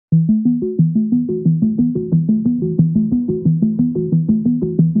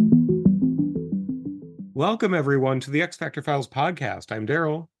Welcome, everyone, to the X Factor Files podcast. I'm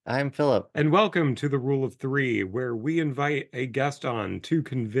Daryl, I'm Philip. and welcome to the Rule of Three, where we invite a guest on to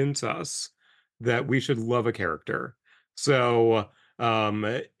convince us that we should love a character. So,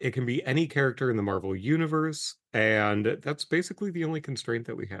 it can be any character in the Marvel Universe, and that's basically the only constraint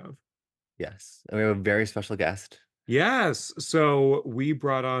that we have. Yes, and we have a very special guest. Yes, so we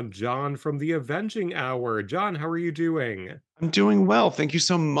brought on John from the Avenging Hour. John, how are you doing? I'm doing well. Thank you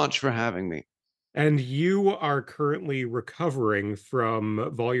so much for having me. And you are currently recovering from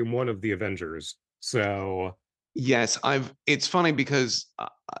volume one of the Avengers. So, Yes, it's funny because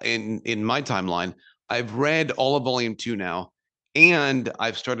in my timeline, I've read all of volume 2 now and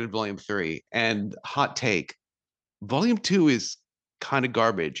I've started volume 3 and hot take, volume 2 is kind of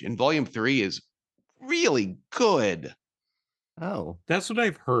garbage and volume 3 is really good. Oh, that's what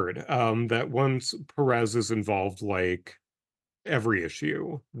I've heard. That once Perez is involved, like every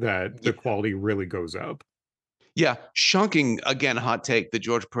issue, that the Yeah. quality really goes up. Yeah, shocking again hot take that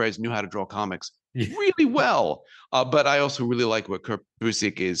George Perez knew how to draw comics Yeah. really well. But I also really like what Kurt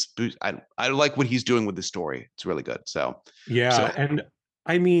Busiek is. I like what he's doing with the story. It's really good. So Yeah, and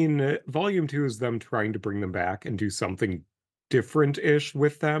I mean, volume two is them trying to bring them back and do something different-ish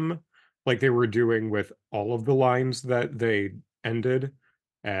with them, like they were doing with all of the lines that they ended,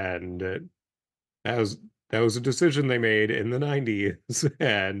 and that was that was a decision they made in the 90s.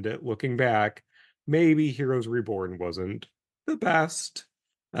 And looking back, maybe Heroes Reborn wasn't the best.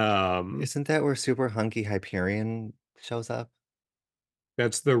 Um, isn't that where Super Hunky Hyperion shows up?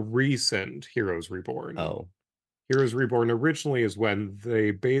 that's the recent Heroes Reborn. Oh, Heroes Reborn originally is when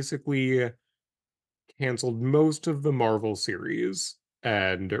they basically canceled most of the Marvel series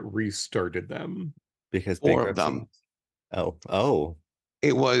and restarted them. because four of bankruptcy. them. Oh,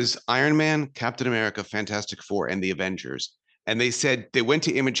 It was Iron Man, Captain America, Fantastic Four, and the Avengers. And they said they went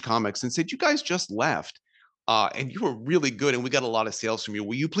to Image Comics and said, "You guys just left, and you were really good, and we got a lot of sales from you.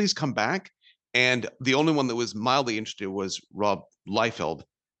 Will you please come back?" And the only one that was mildly interested was Rob Liefeld,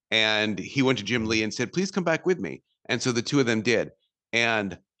 and he went to Jim Lee and said, "Please come back with me." And so the two of them did.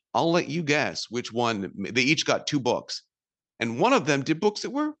 And I'll let you guess which one. They each got two books, and one of them did books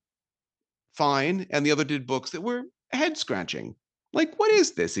that were fine, and the other did books that were head scratching. Like, what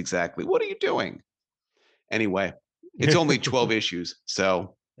is this exactly? What are you doing? Anyway, it's only 12 issues.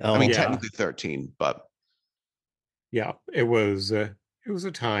 So, I mean, oh, Yeah, technically 13, but yeah, it was a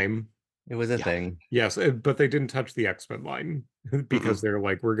time. it was a yeah. thing. Yes, but they didn't touch the X-Men line because Mm-mm. they're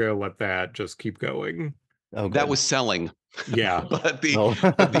like, we're gonna let that just keep going. Oh, That good. was selling, Yeah, but the Oh,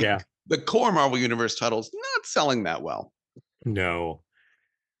 but the yeah, the core Marvel Universe titles not selling that well. no,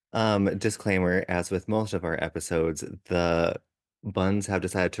 disclaimer, as with most of our episodes, the buns have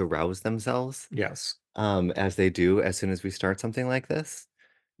decided to rouse themselves, yes. as they do as soon as we start something like this.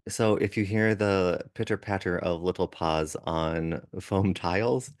 So if you hear the pitter patter of little paws on foam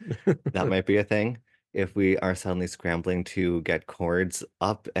tiles, that might be a thing. If we are suddenly scrambling to get cords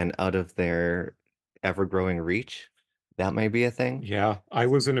up and out of their ever-growing reach, that might be a thing. Yeah, I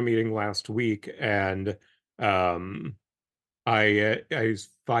was in a meeting last week and um I was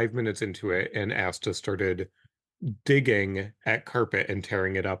 5 minutes into it and Asta started digging at carpet and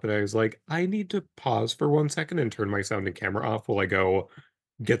tearing it up, and I was like, I need to pause for 1 second and turn my sound and camera off while I go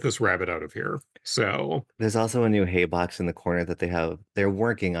get this rabbit out of here. So, There's also a new hay box in the corner that they're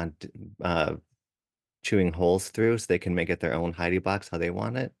working on chewing holes through so they can make it their own hidey box how they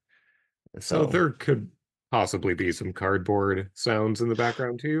want it. so So, there could possibly be some cardboard sounds in the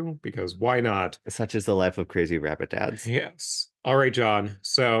background too, because why not? such is the life of crazy rabbit dads. Yes. All right, John.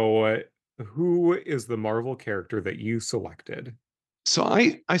 So, who is the Marvel character that you selected? So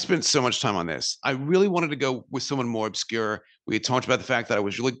I spent so much time on this. I really wanted to go with someone more obscure. We had talked about the fact that I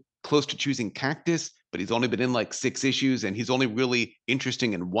was really close to choosing Cactus, but he's only been in like 6 issues, and he's only really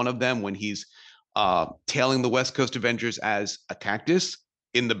interesting in one of them when he's tailing the West Coast Avengers as a cactus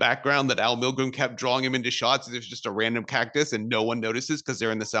in the background that Al Milgrom kept drawing him into shots. There's just a random cactus and no one notices because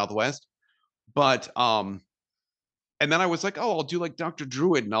they're in the Southwest. But and then I was like, oh, I'll do like Dr.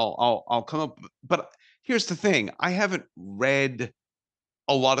 Druid and I'll come up. But here's the thing: I haven't read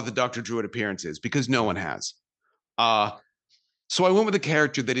a lot of the Dr. Druid appearances because no one has. Uh, so I went with a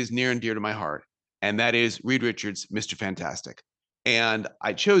character that is near and dear to my heart, and that is Reed Richards, Mr. Fantastic. And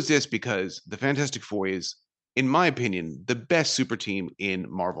I chose this because the Fantastic Four is, in my opinion, the best super team in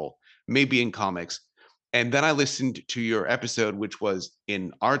Marvel, maybe in comics. And then I listened to your episode, which was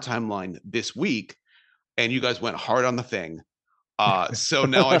in our timeline this week, and you guys went hard on the thing. So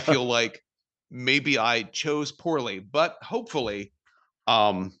now I feel like maybe I chose poorly, but hopefully,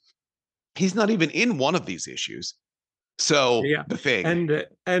 um, he's not even in one of these issues. So Yeah. the thing,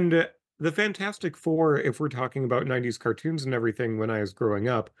 And the Fantastic Four, if we're talking about 90s cartoons and everything when I was growing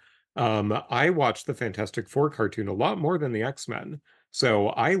up, I watched the Fantastic Four cartoon a lot more than the X-Men. So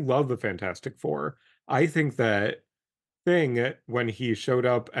I love the Fantastic Four. I think that Thing, when he showed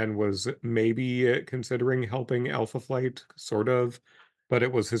up and was maybe considering helping Alpha Flight, sort of, but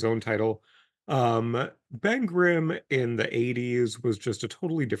it was his own title. Ben Grimm in the 80s was just a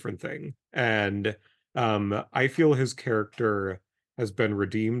totally different thing. And I feel his character has been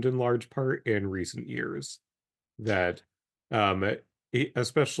redeemed in large part in recent years. That, um,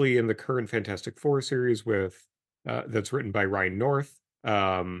 especially in the current Fantastic Four series with that's written by Ryan North.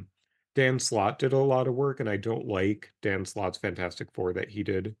 Dan Slott did a lot of work, and I don't like Dan Slott's Fantastic Four that he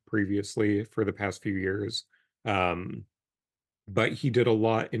did previously for the past few years. Um, but he did a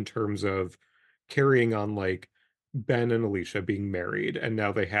lot in terms of carrying on like Ben and Alicia being married, and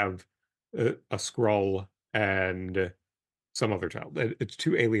now they have a Skrull and some other child. It's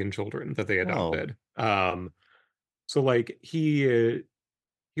two alien children that they Oh, adopted. So like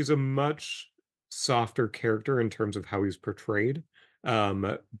he's a much softer character in terms of how he's portrayed.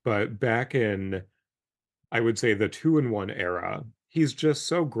 But back in, I would say, the 2-in-1 era, he's just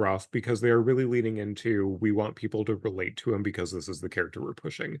so gruff because they are really leaning into we want people to relate to him because this is the character we're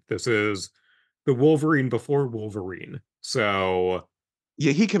pushing. This is the Wolverine before Wolverine. So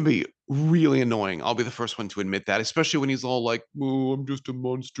Yeah, he can be really annoying. I'll be the first one to admit that, especially when he's all like, "Oh, I'm just a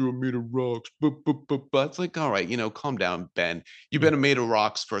monster. I'm made of rocks." But it's like, all right, calm down, Ben. You've been made of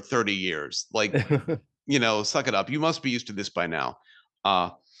rocks for 30 years. Like, suck it up. You must be used to this by now.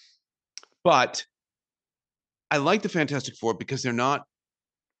 Uh, but I like the Fantastic Four because they're not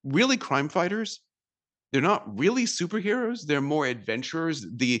really crime fighters. They're not really superheroes. They're more adventurers.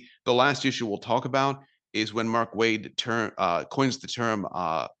 The last issue we'll talk about is when Mark Waid coins the term.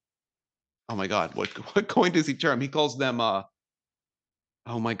 Oh my God, what coin does he term? He calls them.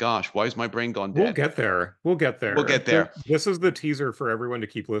 Oh my gosh, why is my brain gone we'll dead? get there. We'll get We'll there. get there. This is the teaser for everyone to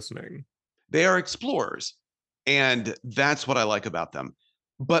keep listening. They are explorers, and that's what I like about them.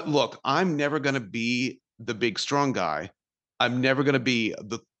 But look, I'm never going to be the big strong guy. I'm never going to be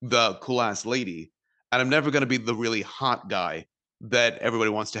the cool ass lady, and I'm never going to be the really hot guy that everybody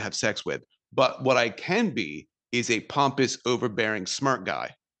wants to have sex with. But what I can be is a pompous, overbearing, smart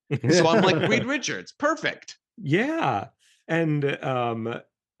guy. So I'm like Reed Richards. Perfect. Yeah. And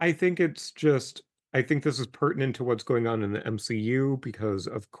I think it's just I think this is pertinent to what's going on in the MCU because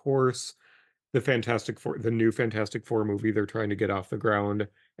of course the new Fantastic Four movie they're trying to get off the ground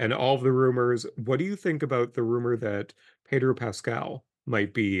and all of the rumors. What do you think about the rumor that Pedro Pascal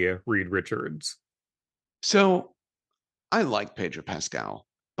might be Reed Richards? So I like Pedro Pascal,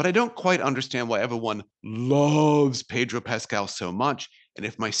 but I don't quite understand why everyone loves Pedro Pascal so much. And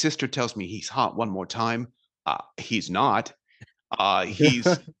if my sister tells me he's hot one more time, he's not.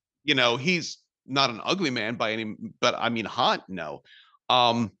 He's not an ugly man by any, but I mean hot. No.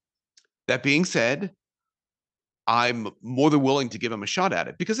 Um, that being said, I'm more than willing to give him a shot at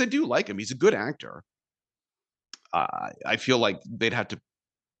it because I do like him. He's a good actor. I feel like they'd have to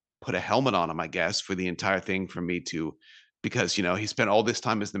put a helmet on him, I guess, for the entire thing for me to, because he spent all this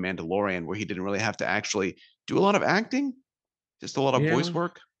time as the Mandalorian where he didn't really have to actually do a lot of acting, just a lot of voice Yeah.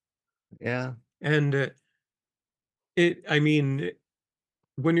 work. yeah. And I mean,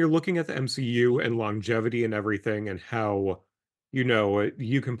 when you're looking at the MCU and longevity and everything and how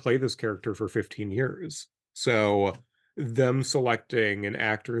you can play this character for 15 years. So them selecting an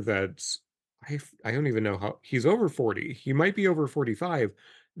actor that's I don't even know how he's over 40. He might be over 45.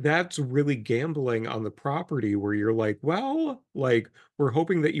 That's really gambling on the property where you're like, well, like we're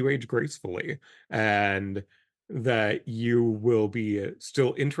hoping that you age gracefully and that you will be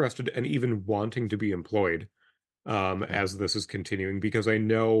still interested and even wanting to be employed Yeah. as this is continuing because I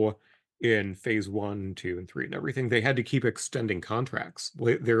know in phase 1, 2, and 3 and everything, they had to keep extending contracts.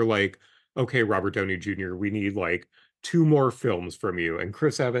 They're like, okay, Robert Downey Jr., we need like 2 more films from you. And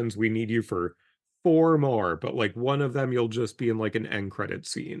Chris Evans, we need you for 4 more, but like one of them you'll just be in like an end credit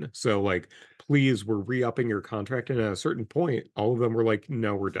scene. So like, please, we're re-upping your contract. And at a certain point, all of them were like,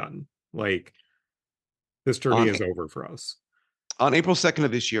 no, we're done. Like this journey On is over for us. on April 2nd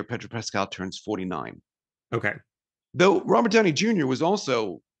of this year, Pedro Pascal turns 49. Okay. Though Robert Downey Jr. was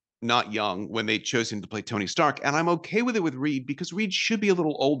also not young when they chose him to play Tony Stark, and I'm okay with it with Reed because Reed should be a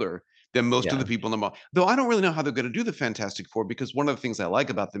little older than most of the Yeah. people in the Marvel. Though I don't really know how they're going to do the Fantastic Four because one of the things I like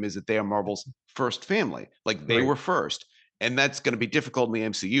about them is that they are Marvel's first family. Like they Right. were first, and that's going to be difficult in the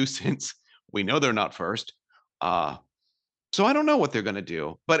MCU since we know they're not first. Uh, so I don't know what they're going to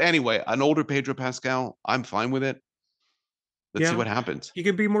do. But anyway, an older Pedro Pascal, I'm fine with it. Let's see Yeah. what happens. He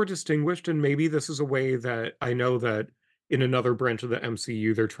could be more distinguished, and maybe this is a way that I know that in another branch of the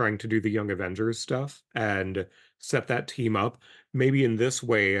MCU, they're trying to do the Young Avengers stuff and set that team up. Maybe in this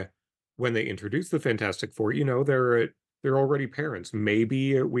way, when they introduce the Fantastic Four, they're already parents.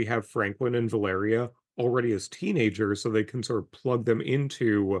 Maybe we have Franklin and Valeria already as teenagers, so they can sort of plug them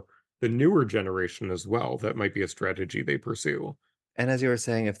into the newer generation as well. That might be a strategy they pursue. And as you were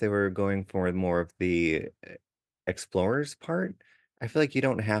saying, if they were going for more of the explorers part, I feel like you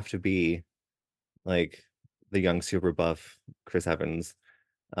don't have to be like the young super buff Chris Evans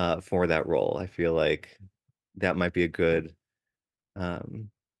for that role. I feel like that might be a good um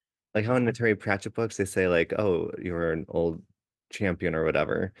like how in the Terry Pratchett books they say like, oh, you're an old champion or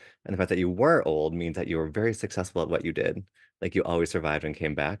whatever. And the fact that you were old means that you were very successful at what you did. Like you always survived and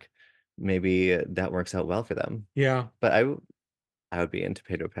came back. Maybe that works out well for them. Yeah, But I would be into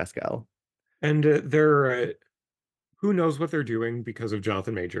Pedro Pascal. and they're who knows what they're doing because of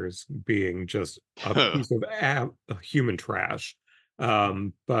Jonathan Majors being just a piece of human trash.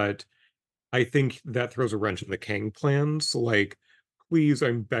 But I think that throws a wrench in the Kang plans. Like, please,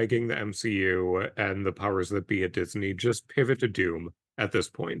 I'm begging the MCU and the powers that be at Disney, just pivot to Doom at this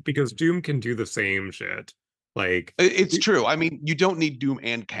point because Doom can do the same shit. Like, It's true. I mean, you don't need Doom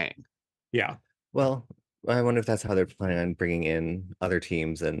and Kang. yeah, Well, I wonder if that's how they're planning on bringing in other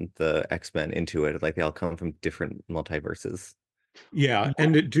teams and the X-Men into it. Like they all come from different multiverses. yeah.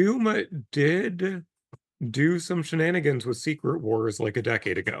 And Doom did do some shenanigans with Secret Wars like a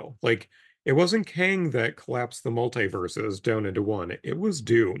decade ago. Like, it wasn't Kang that collapsed the multiverses down into one, it was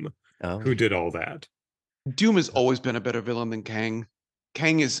Doom Oh, who did all that. Doom has always been a better villain than Kang.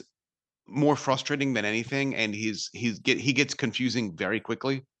 Kang is more frustrating than anything, and he gets confusing very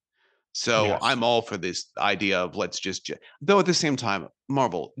quickly. So Yes. I'm all for this idea of let's just though at the same time,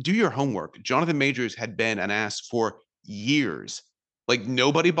 Marvel, do your homework. Jonathan Majors had been an ass for years. Like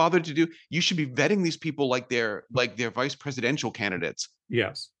nobody bothered to do. You should be vetting these people like they're vice presidential candidates.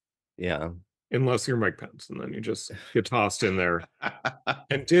 Yes. yeah. Unless you're Mike Pence, and then you just get tossed in there.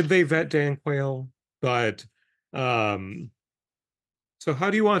 And did they vet Dan Quayle? But um, so how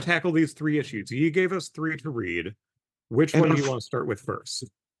do you want to tackle these three issues? You gave us three to read. Which And one do you want to start with first?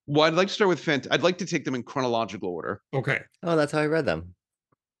 well, I'd like to start with I'd like to take them in chronological order. Okay. Oh, that's how I read them.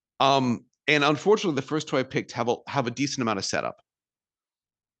 And unfortunately, the first two I picked have a decent amount of setup.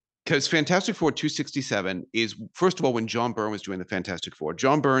 Because Fantastic Four 267 is, first of all, when John Byrne was doing the Fantastic Four.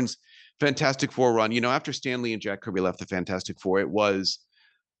 John Byrne's Fantastic Four run, after Stan Lee and Jack Kirby left the Fantastic Four, it was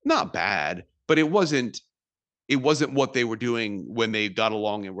not bad, but it wasn't what they were doing when they got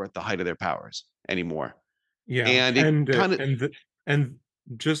along and were at the height of their powers anymore. Yeah. And it And kind of and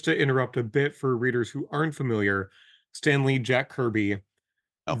just to interrupt a bit for readers who aren't familiar, Stan Lee, Jack Kirby,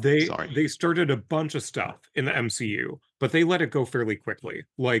 oh, they sorry. they started a bunch of stuff in the MCU, but they let it go fairly quickly.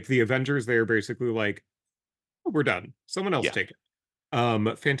 Like the Avengers, they're basically like, "Oh, we're done. Someone else Yeah. take it."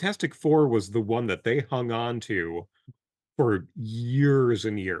 Fantastic Four was the one that they hung on to for years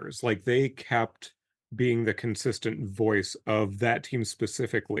and years. Like they kept being the consistent voice of that team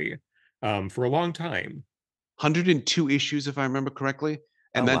specifically, for a long time. 102 issues, if I remember correctly. Oh,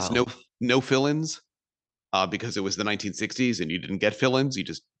 And that's wow. no fill-ins. Because it was the 1960s and you didn't get fill-ins. You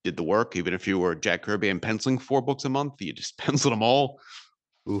just did the work. Even if you were Jack Kirby and penciling 4 books a month, you just penciled them all.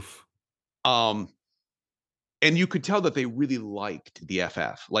 Oof. Um, and you could tell that they really liked the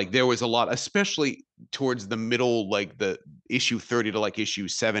FF. Like there was a lot, especially towards the middle, like the issue 30 to like issue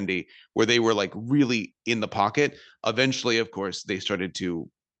 70, where they were like really in the pocket. Eventually, of course, they started to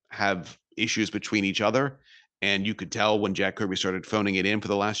have issues between each other. And you could tell when Jack Kirby started phoning it in for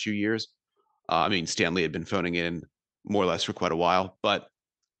the last few years. I mean, Stanley had been phoning in more or less for quite a while. But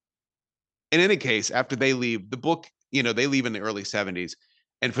in any case, after they leave, the book, they leave in the early 70s.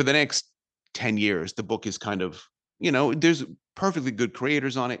 And for the next 10 years, the book is kind of, there's perfectly good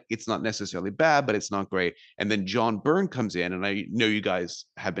creators on it. It's not necessarily bad, but it's not great. And then John Byrne comes in, and I know you guys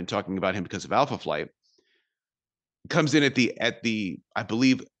have been talking about him because of Alpha Flight. Comes in at the I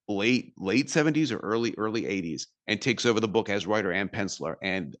believe late 70s or early 80s and takes over the book as writer and penciler.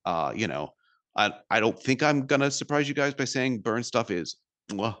 And I don't think I'm gonna surprise you guys by saying Byrne stuff is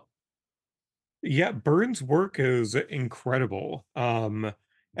well, Yeah, Burns' work is incredible. And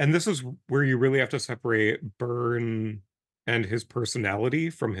this is where you really have to separate Byrne and his personality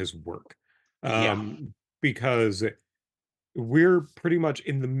from his work. yeah. Because we're pretty much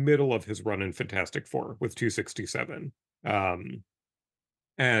in the middle of his run in Fantastic Four with 267. Um,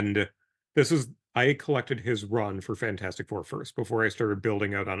 and this is I collected his run for Fantastic Four first before I started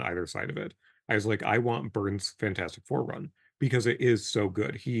building out on either side of it. I was like, I want Burns' Fantastic Four run because it is so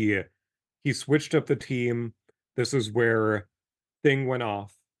good. He switched up the team. This is where Thing went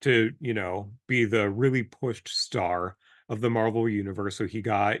off to, be the really pushed star. of the Marvel universe. So he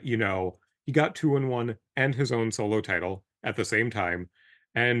got, he got 2-in-1 and his own solo title at the same time.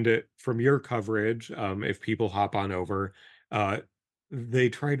 And from your coverage, if people hop on over, uh, they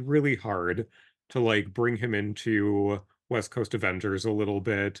tried really hard to like bring him into West Coast Avengers a little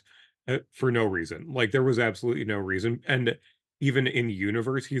bit for no reason. Like there was absolutely no reason. And even in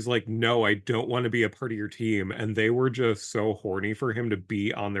universe, he's like, no, I don't want to be a part of your team. And they were just so horny for him to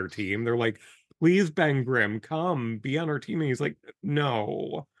be on their team. They're like, please, Ben Grimm, come be on our team. And he's like,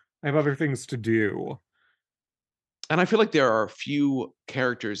 no, I have other things to do. And I feel like there are a few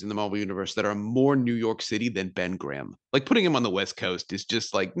characters in the Marvel universe that are more New York City than Ben Grimm. Like putting him on the West Coast is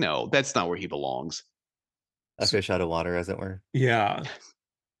just like, no, that's not where he belongs. A So, fish out of water, as it were. yeah.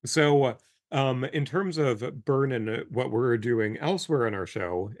 So, in terms of Burn and what we're doing elsewhere on our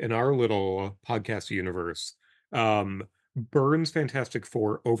show, in our little podcast universe, Burn's Fantastic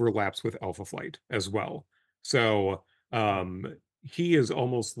Four overlaps with Alpha Flight as well. So, he is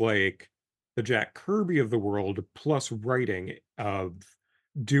almost like the Jack Kirby of the world, plus writing of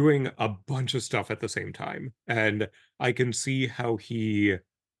doing a bunch of stuff at the same time. And I can see how he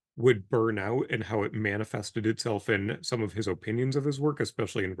would burn out and how it manifested itself in some of his opinions of his work,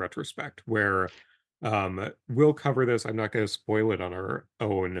 especially in retrospect, where we'll cover this. I'm not going to spoil it on our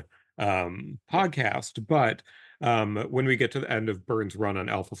own podcast, but when we get to the end of Burns' run on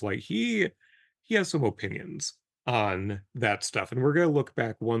Alpha Flight, he has some opinions on that stuff. And we're going to look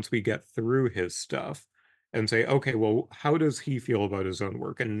back once we get through his stuff and say, okay, well, how does he feel about his own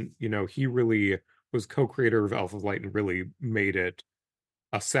work? And, he really was co-creator of Alpha Flight and really made it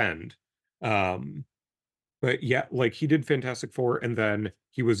ascend. Um, but yeah, like he did Fantastic Four and then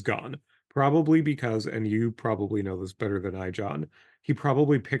he was gone. Probably because, and you probably know this better than I, John, he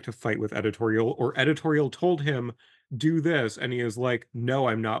probably picked a fight with editorial, or editorial told him, do this. And he is like, no,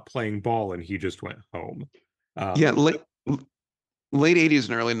 I'm not playing ball. And he just went home. Yeah, Um, late 80s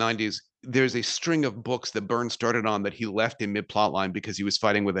and early 90s, there's a string of books that Byrne started on that he left in mid plotline because he was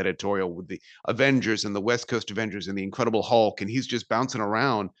fighting with editorial with the Avengers and the West Coast Avengers and the Incredible Hulk, and he's just bouncing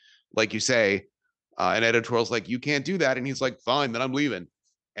around, like you say. And editorial's like, you can't do that, and he's like, fine, then I'm leaving.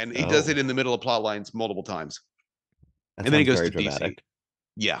 And he does Oh, it in the middle of plot lines multiple times, that and then he sounds goes very to DC. dramatic.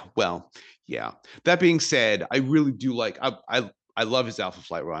 Yeah, well, yeah. That being said, I really do like I love his Alpha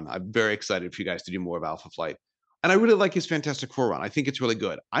Flight run. I'm very excited for you guys to do more of Alpha Flight. And I really like his Fantastic Four run. I think it's really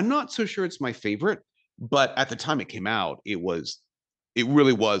good. I'm not so sure it's my favorite, but at the time it came out, it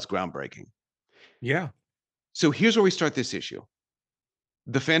really was groundbreaking. yeah. So here's where we start this issue.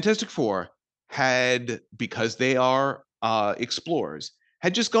 The Fantastic Four had, because they are explorers,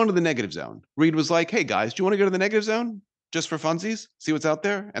 had just gone to the negative zone. Reed was like, hey guys, do you want to go to the negative zone just for funsies? See what's out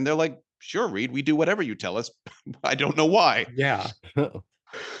there? And they're like, sure, Reed, we do whatever you tell us. I don't know why. Yeah.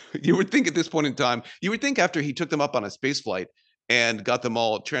 You would think at this point in time, you would think after he took them up on a space flight and got them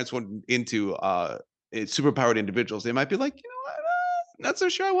all transformed into superpowered individuals, they might be like, you know what? Not so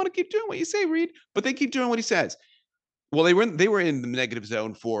sure I want to keep doing what you say, Reed. But they keep doing what he says. Well, they were in the negative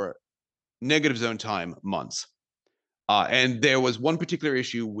zone for negative zone time months. And there was one particular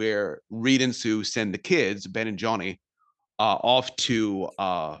issue where Reed and Sue send the kids, Ben and Johnny, off to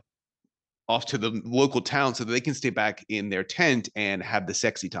the local town so that they can stay back in their tent and have the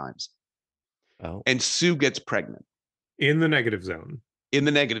sexy times. Oh, And Sue gets pregnant In the negative zone. in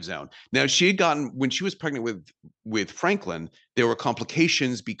the negative zone. Now she had gotten, when she was pregnant with Franklin, there were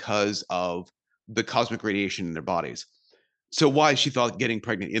complications because of the cosmic radiation in their bodies. So why she thought getting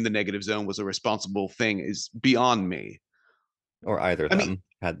pregnant in the negative zone was a responsible thing is beyond me. or either of I mean, them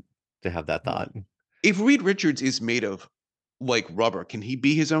had to have that thought. if Reed Richards is made of like rubber, can he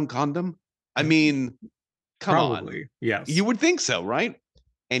be his own condom? I mean, come on. Probably. You Yes. would think so, right?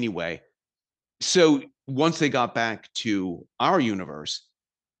 Anyway, so once they got back to our universe,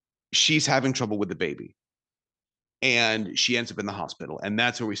 she's having trouble with the baby and she ends up in the hospital. And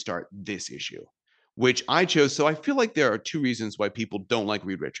that's where we start this issue, which I chose. So I feel like there are two reasons why people don't like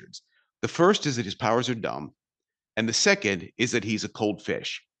Reed Richards. The first is that his powers are dumb. And the second is that he's a cold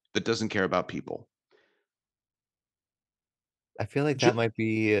fish that doesn't care about people. I feel like that Ju- might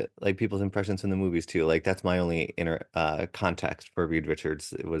be like people's impressions from the movies too. Like that's my only inner context for Reed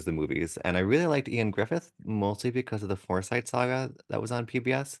Richards was the movies. And I really liked Ian Griffith mostly because of the Foresight saga that was on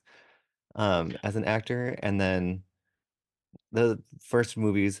PBS as an actor. And then the first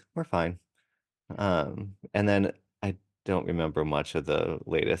movies were fine. And then I don't remember much of the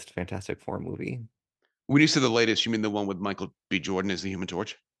latest Fantastic Four movie. when you say the latest, you mean the one with Michael B. Jordan as the Human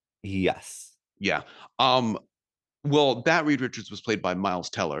Torch? Yes. Yeah. Um, well, that Reed Richards was played by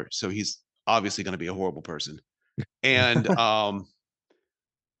Miles Teller, so he's obviously going to be a horrible person. And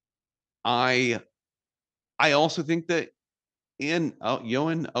I I also think that Ian,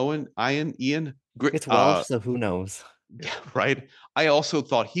 Ian. It's Welsh, so who knows? Yeah, right. I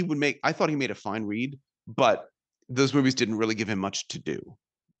thought he made a fine read, but those movies didn't really give him much to do.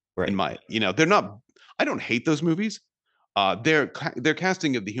 In Right. my, they're not. I don't hate those movies. Their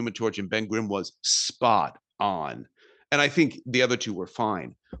casting of the Human Torch and Ben Grimm was spot on, and I think the other two were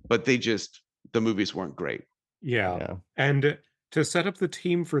fine, but the movies weren't great. Yeah. Yeah. And to set up the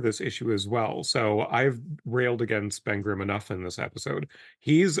team for this issue as well. So I've railed against Ben Grimm enough in this episode.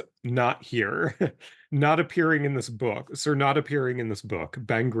 He's not here, not appearing in this book. Sir, not appearing in this book,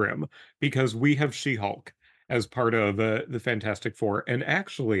 Ben Grimm, because we have She-Hulk as part of the Fantastic Four. And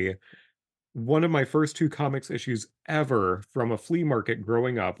actually, one of my first two comics issues ever from a flea market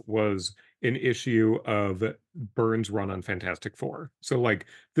growing up was an issue of Burns' run on Fantastic Four. So like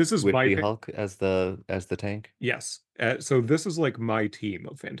this is With my pick. She-Hulk as the tank. Yes. So this is like my team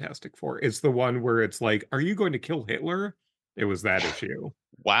of Fantastic Four. It's the one where it's like, are you going to kill Hitler? It was that issue.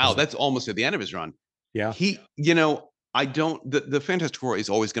 Wow, So, that's almost at the end of his run. yeah. I don't. The Fantastic Four is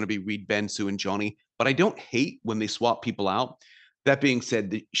always going to be Reed, Ben, Sue, and Johnny, but I don't hate when they swap people out. That being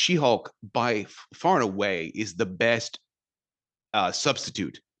said, the She-Hulk by far and away is the best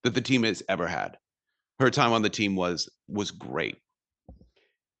substitute that the team has ever had. Her time on the team was great.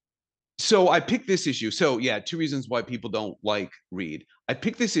 So I picked this issue. So yeah, two reasons why people don't like Reed. I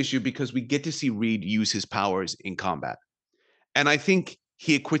picked this issue because we get to see Reed use his powers in combat. And I think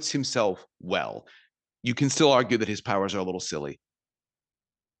he acquits himself well. You can still argue that his powers are a little silly.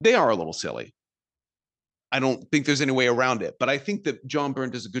 They are a little silly. I don't think there's any way around it. But I think that John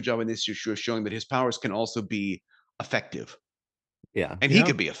Byrne does a good job in this issue of showing that his powers can also be effective. Yeah. And he Yeah.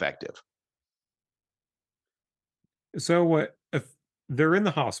 could be effective. So if they're in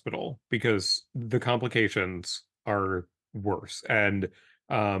the hospital because the complications are worse. And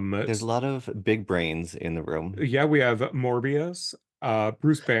There's a lot of big brains in the room. yeah, we have Morbius,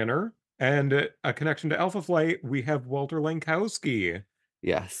 Bruce Banner, and a connection to Alpha Flight, we have Walter Lankowski.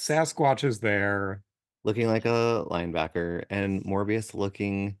 Yes. Sasquatch is there. Looking like a linebacker, and Morbius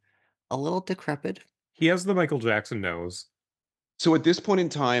looking a little decrepit. He has the Michael Jackson nose. So at this point in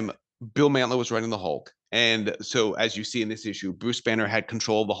time, Bill Mantlo was writing the Hulk. And so, as you see in this issue, Bruce Banner had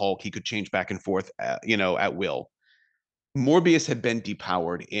control of the Hulk. He could change back and forth, at will. Morbius had been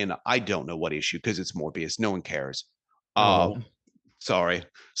depowered in I don't know what issue because it's Morbius. No one cares. Oh, Sorry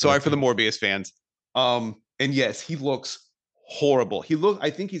that's for the Morbius fans. And yes, he looks horrible. I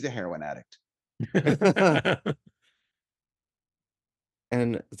think he's a heroin addict.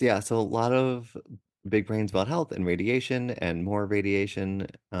 And yeah, so a lot of big brains about health and radiation and more radiation.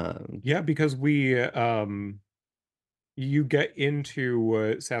 Yeah, because you get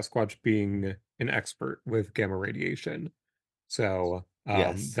into Sasquatch being an expert with gamma radiation. So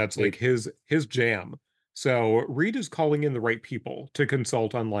Yes, that's like it his jam. So Reed is calling in the right people to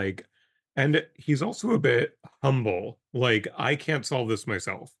consult on like, and he's also a bit humble. Like, I can't solve this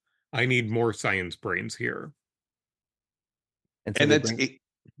myself. I need more science brains here. and so And they that's bring. it.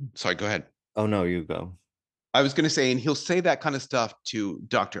 Sorry, go ahead. Oh no, you go. I was going to say, and he'll say that kind of stuff to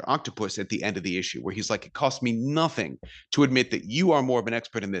Dr. Octopus at the end of the issue, where he's like, it costs me nothing to admit that you are more of an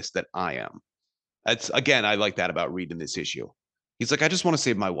expert in this than I am. That's, again, I like that about Reed in this issue. He's like, I just want to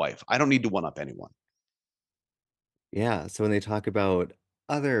save my wife. I don't need to one up anyone. Yeah, so when they talk about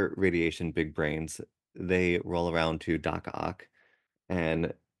other radiation big brains, they roll around to Doc Ock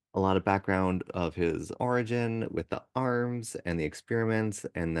and a lot of background of his origin with the arms and the experiments,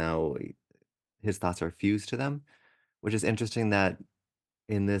 and now his thoughts are fused to them, which is interesting that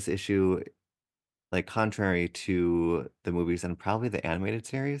in this issue, like contrary to the movies and probably the animated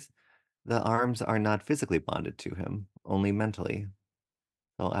series, the arms are not physically bonded to him, only mentally.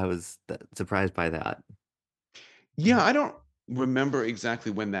 So I was surprised by that. Yeah, I don't remember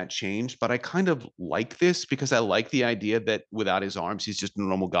exactly when that changed, but I kind of like this because I like the idea that without his arms, he's just a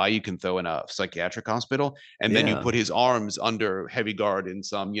normal guy you can throw in a psychiatric hospital, and then you Yeah. put his arms under heavy guard in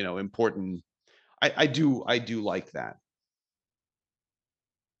some, important. I do like that.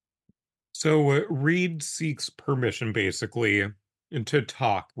 So Reed seeks permission basically to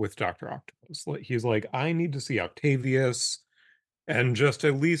talk with Dr. Octopus. Like, he's like, I need to see Octavius and just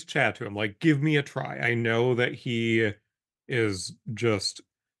at least chat to him. Like, give me a try. I know that he is just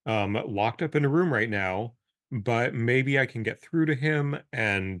locked up in a room right now, but maybe I can get through to him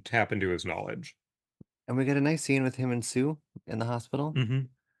and tap into his knowledge. And we get a nice scene with him and Sue in the hospital. Hmm.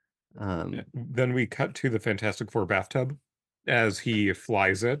 Um, Then we cut to the Fantastic Four bathtub as he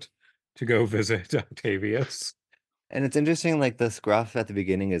flies it to go visit Octavius. and it's interesting, like the scruff at the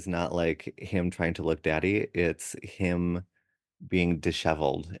beginning is not like him trying to look daddy, it's him being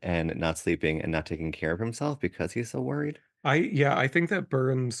disheveled and not sleeping and not taking care of himself because he's so worried. I think that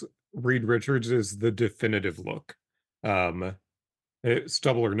Burns Reed Richards is the definitive look. Um,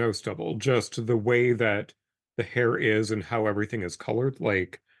 Stubble or no stubble, just the way that the hair is and how everything is colored.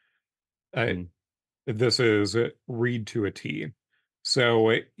 Like, I, Mm. this is Reed to a T.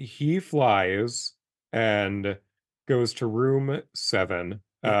 So he flies and goes to room 7.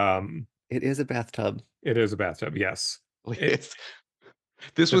 It it is a bathtub. It is a bathtub, yes. It, It's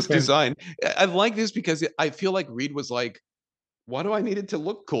this it's was been designed. I like this because I feel like Reed was like, "Why do I need it to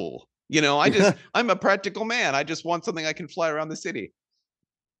look cool? I'm a practical man. I just want something I can fly around the city."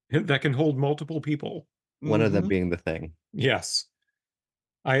 that can hold multiple people. One of them Mhm. being the thing. Yes.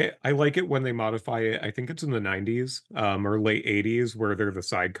 I like it when they modify it. I think it's in the 90s, or late 80s where they're the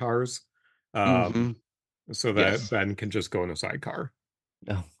sidecars. Um, Mhm. so that Yes. Ben can just go in a sidecar.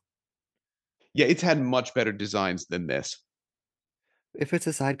 Oh, Yeah, it's had much better designs than this. if it's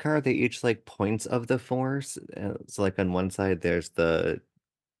a sidecar, they each like points of the force. So like on one side, there's the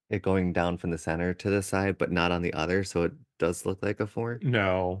it going down from the center to the side, but not on the other, so it does look like a fork.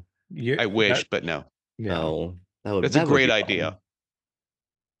 No. Yeah, I that wish, but no. yeah. Oh, That's a that would great be idea.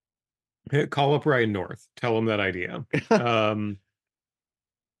 fun. Call up Ryan North. Tell him that idea. Um,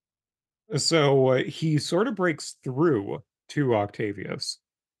 so he sort of breaks through to Octavius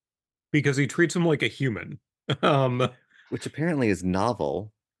because he treats him like a human. Um, Which apparently is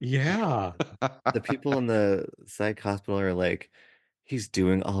novel. yeah. The people in the psych hospital are like, he's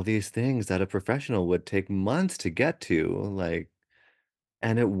doing all these things that a professional would take months to get to, like,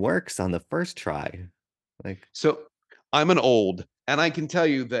 and it works on the first try. Like, So I'm an old, and I can tell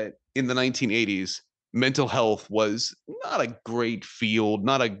you that in the 1980s, mental health was not a great field,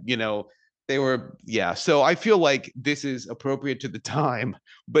 not a, they were, yeah. So I feel like this is appropriate to the time,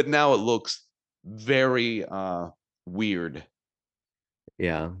 but now it looks very weird.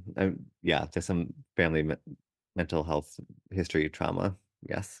 yeah, yeah, there's some mental health history trauma.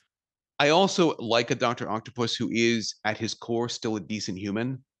 Yes. I also like a Dr. Octopus who is at his core still a decent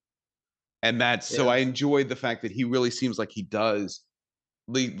human. And that's so Yeah. I enjoy the fact that he really seems like he does.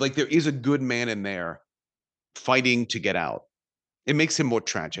 Like there is a good man in there fighting to get out. It makes him more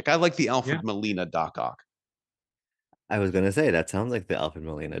tragic. I like the Yeah. Alfred Molina Doc Ock. I was gonna say that sounds like the Alfred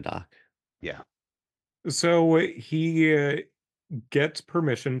Molina doc. Yeah. So he gets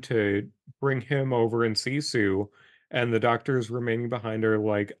permission to bring him over and see Sue, and the doctors remaining behind are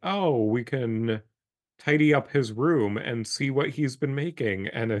like, "Oh, we can tidy up his room and see what he's been making."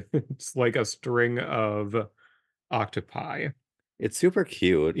 And it's like a string of octopi. It's super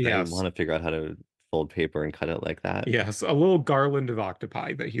cute. I Yes. want to figure out how to fold paper and cut it like that. Yes, a little garland of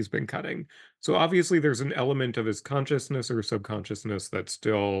octopi that he's been cutting. So obviously there's an element of his consciousness or subconsciousness that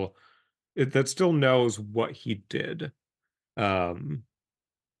still knows what he did. Um,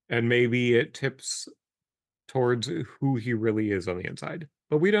 and maybe it tips towards who he really is on the inside.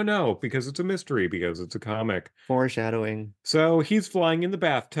 But we don't know because it's a mystery, because it's a comic. Foreshadowing. So he's flying in the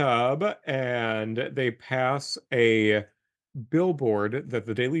bathtub, and they pass a billboard that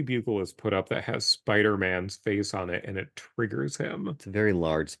the Daily Bugle has put up that has Spider-Man's face on it, and it triggers him. It's a very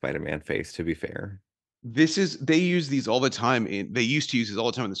large Spider-Man face, to be fair. They use these all the time they used to use these all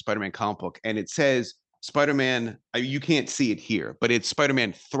the time in the Spider-Man comic book, and it says Spider-Man, you can't see it here, but it's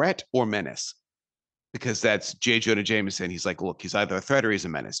Spider-Man threat or menace. Because that's J. Jonah Jameson. He's like, look, he's either a threat or he's a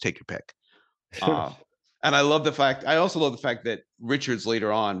menace. Take your pick. Uh, and I also love the fact that Richards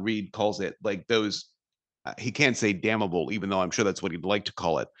later on, Reed calls it like those, he can't say damnable, even though I'm sure that's what he'd like to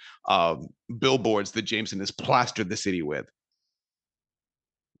call it, billboards that Jameson has plastered the city with.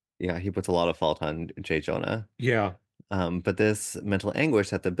 Yeah, he puts a lot of fault on J. Jonah. Yeah. But this mental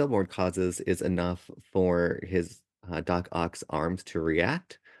anguish that the billboard causes is enough for his Doc Ock's arms to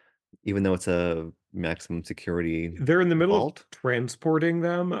react, even though it's a maximum security They're in the middle of vault. transporting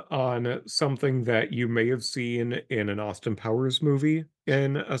them on something that you may have seen in an Austin Powers movie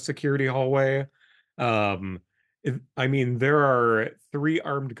in a security hallway. I mean, there are 3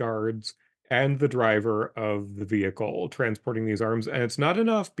 armed guards and the driver of the vehicle transporting these arms, and it's not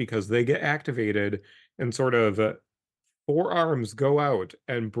enough because they get activated and sort of 4 arms go out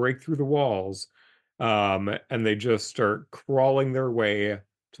and break through the walls, and they just start crawling their way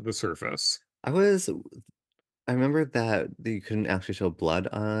to the surface. I was I remember that you couldn't actually show blood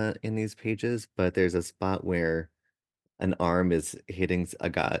in these pages, but there's a spot where an arm is hitting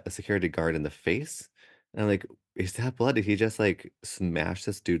a security guard in the face. And I'm like, is that blood? Did he just like smash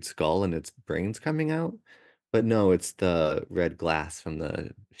this dude's skull and its brains coming out? But no, it's the red glass from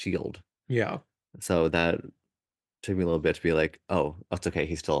the shield. Yeah. So that took me a little bit to be like, oh, it's okay.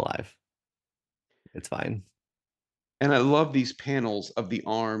 He's still alive. It's fine. And I love these panels of the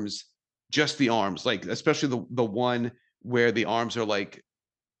arms, just the arms, like especially the one where the arms are like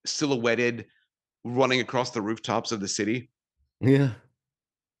silhouetted running across the rooftops of the city. Yeah.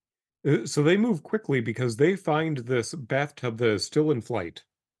 So they move quickly because they find this bathtub that is still in flight.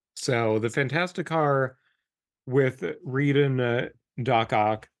 So the Fantastic Car with Reed and Doc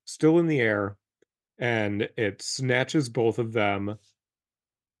Ock still in the air, and it snatches both of them.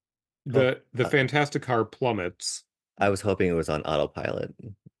 Oh, The Fantastic Car plummets. I was hoping it was on autopilot,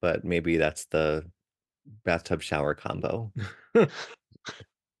 but maybe that's the bathtub shower combo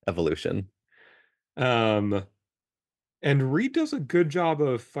evolution. um, and Reed does a good job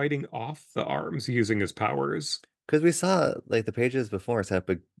of fighting off the arms using his powers. Because we saw like the pages before set up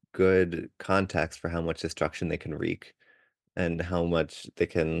a good context for how much destruction they can wreak and how much they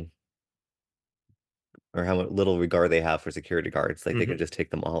can, or how little regard they have for security guards. Like they can Mhm. just take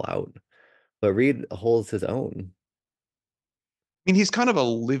them all out. But Reed holds his own. I mean, he's kind of a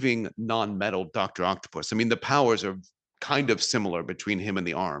living non-metal Dr. Octopus. I mean, the powers are kind of similar between him and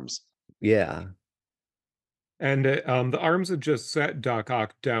the arms. Yeah. And the arms had just set Doc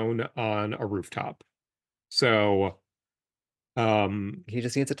Ock down on a rooftop. So, He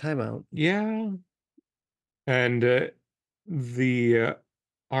just needs a timeout. yeah. And the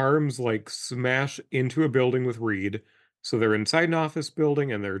arms like smash into a building with Reed. So they're inside an office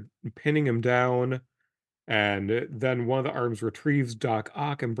building and they're pinning him down. And then one of the arms retrieves Doc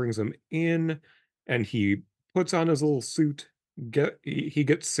Ock and brings him in. And he puts on his little suit. He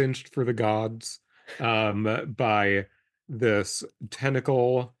gets cinched for the gods by this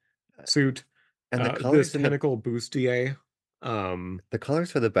tentacle suit, And the this colors in tentacle bustier. Um, the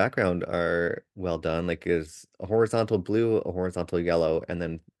colors for the background are well done. Like is a horizontal blue, a horizontal yellow, and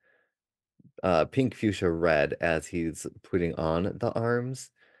then pink fuchsia red as he's putting on the arms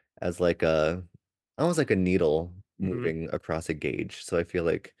as like a almost like a needle mhm. moving across a gauge. So I feel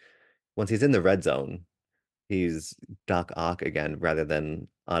like once he's in the red zone, he's Doc Ock again rather than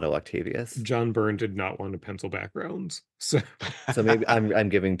Otto Octavius. John Byrne did not want to pencil backgrounds. So So maybe I'm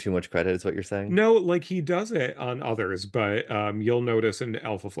giving too much credit, is what you're saying? no, like he does it on others, but you'll notice in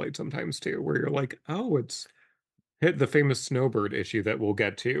Alpha Flight sometimes too, where you're like, oh, it's hit the famous Snowbird issue that we'll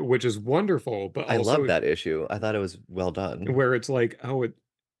get to, which is wonderful, but I love also that issue. I thought it was well done. where it's like, oh,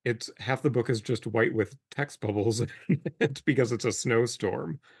 it's half the book is just white with text bubbles. It's because it's a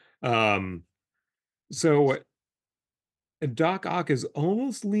snowstorm. Um, so Doc Ock is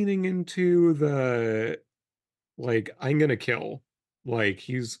almost leaning into the like, I'm gonna kill. Like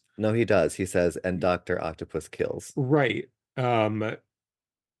he's No, he does. He says, and Dr. Octopus kills. right.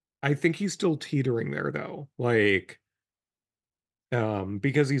 I think he's still teetering there though. Like,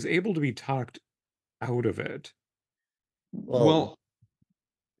 because he's able to be talked out of it. Well, Well,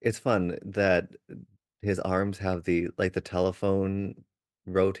 it's fun that his arms have the like the telephone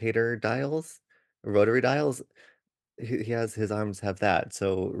rotator dials, rotary dials. He has his arms have that.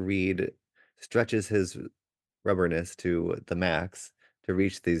 So Reed stretches his rubberness to the max to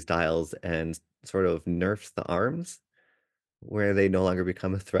reach these dials and sort of nerfs the arms where they no longer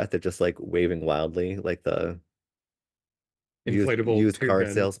become a threat. They're just like waving wildly like the Inflatable used tube car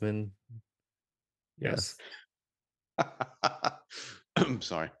men. salesman. Yes. Yes. I'm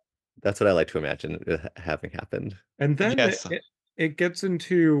sorry. That's what I like to imagine having happened. And then Yes. it gets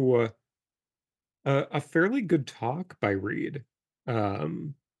into a fairly good talk by Reed.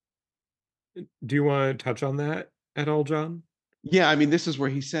 Um, do you want to touch on that at all, John? Yeah, I mean, this is where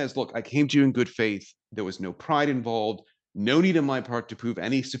he says, "Look, I came to you in good faith. There was no pride involved, no need on my part to prove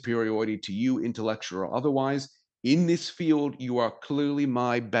any superiority to you, intellectual or otherwise. In this field, you are clearly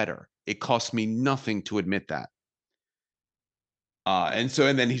my better. It costs me nothing to admit that." And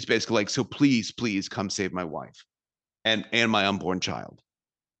then he's basically like, "So please, please come save my wife and my unborn child."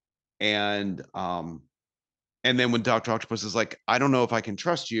 And and then when Dr. Octopus is like, "I don't know if I can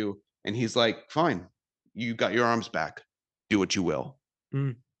trust you," and he's like, "Fine, you got your arms back. Do what you will."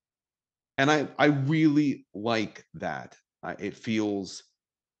 Mm, And I really like that. It feels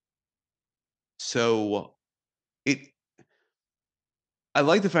so it I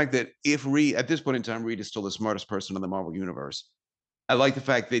like the fact that if Reed at this point in time, Reed is still the smartest person in the Marvel universe. I like the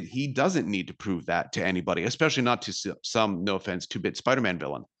fact that he doesn't need to prove that to anybody, especially not to some, no offense, two-bit Spider-Man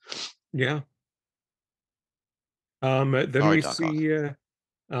villain. yeah. Then Sorry, we Doc Ock.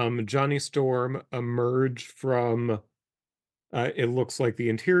 see Johnny Storm emerge from it looks like the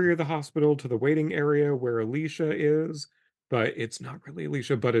interior of the hospital to the waiting area where Alicia is, but it's not really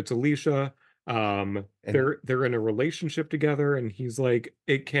Alicia, but it's Alicia. And They're in a relationship together, and he's like,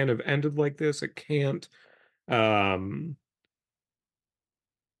 it can't have ended like this. It can't. Um,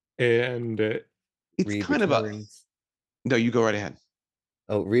 and It's Reed kind of a returns. no, you go right ahead.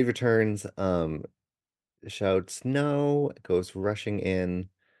 Oh, Reed returns. shouts no, goes rushing in,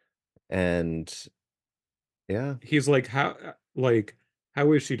 and yeah, He's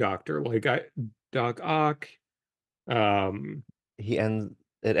how is she, doctor? Like, I Doc Ock. Um, he ends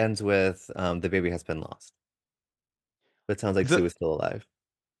it ends with the baby has been lost. But it sounds like The Sue is still alive.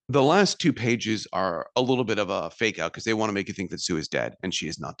 the last 2 pages are a little bit of a fake out because they want to make you think that Sue is dead, and she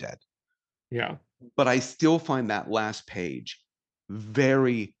is not dead. yeah, But I still find that last page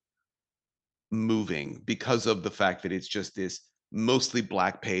very moving because of the fact that it's just this mostly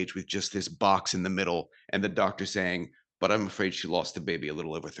black page with just this box in the middle and the doctor saying, "But I'm afraid she lost the baby a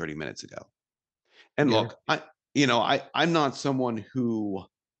little over 30 minutes ago." And yeah. look, I'm not someone who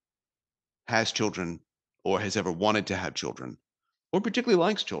has children or has ever wanted to have children or particularly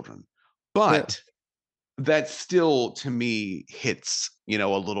likes children. Yeah. But that still to me hits, a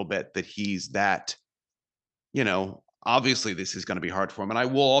little bit that he's that, obviously this is going to be hard for him. And I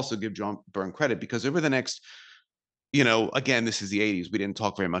will also give John Byrne credit because over the next, again, this is the 80s. We didn't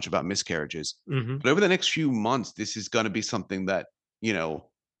talk very much about miscarriages, Hmm. but over the next few months, this is going to be something that, you know,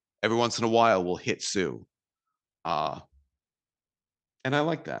 every once in a while will hit Sue. Uh, and I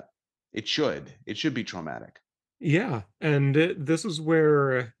like that. It should be traumatic. Yeah, and this is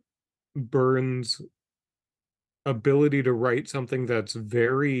where Burns' ability to write something that's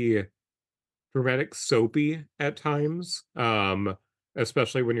very dramatic, soapy at times,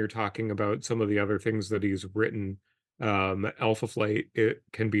 especially when you're talking about some of the other things that he's written. Alpha Flight, it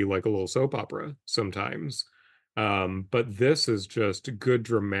can be like a little soap opera sometimes. But this is just good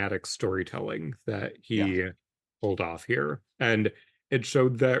dramatic storytelling that Yeah. he pulled off here. And it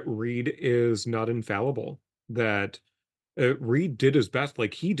showed that Reed is not infallible, that Reed did his best.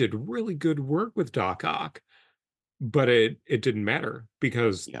 Like, he did really good work with Doc Ock, but it didn't matter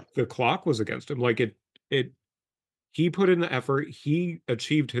because Yeah. the clock was against him. Like, it he put in the effort, he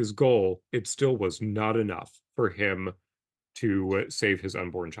achieved his goal. It still was not enough for him to save his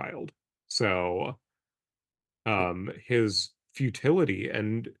unborn child. So, his futility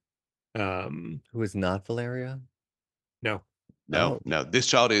and Who is not Valeria? no, No, Oh. no. This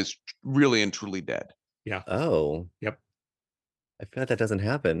child is really and truly dead. yeah, Oh. yep, I feel like that doesn't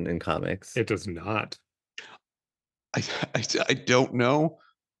happen in comics. it does not. I, I don't know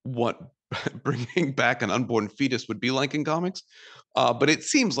what bringing back an unborn fetus would be like in comics, but it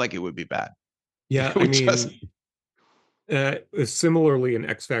seems like it would be bad. Yeah, It I would just, mean, similarly in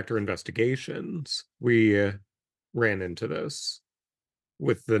X Factor Investigations, we ran into this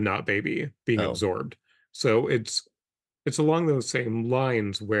with the not baby being Oh. absorbed. So it's along those same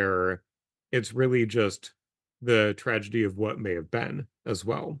lines where it's really just the tragedy of what may have been as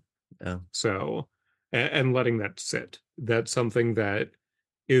well. Oh. So, and letting that sit. That's something that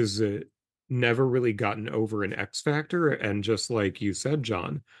is never really gotten over in X Factor. And just like you said,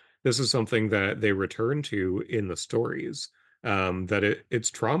 John, this is something that they return to in the stories. That it's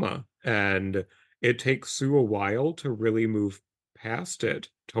trauma, and it takes Sue a while to really move past it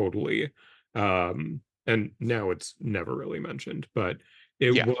totally. And now it's never really mentioned, but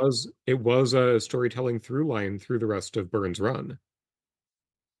yeah, it was a storytelling through line through the rest of Burns' run.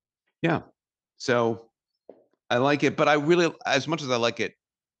 yeah. So I like it, but I really, as much as I like it,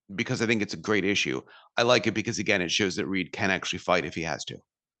 because I think it's a great issue, I like it because again, it shows that Reed can actually fight if he has to,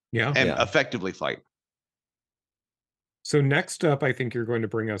 Yeah. and Yeah. effectively fight. So next up, I think you're going to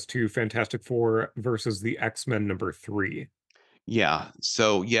bring us to Fantastic Four versus the X-Men #3. Yeah.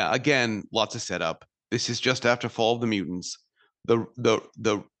 So yeah, again, lots of setup. This is just after Fall of the Mutants. The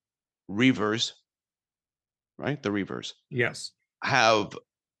Reavers, right? The Reavers Yes. have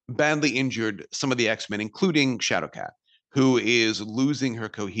badly injured some of the X-Men, including Shadowcat, who is losing her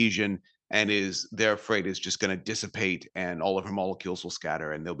cohesion and is they're afraid is just going to dissipate and all of her molecules will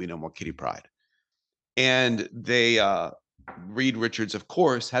scatter and there'll be no more Kitty Pryde. And they Reed Richards, of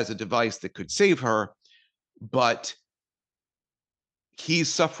course, has a device that could save her, but he's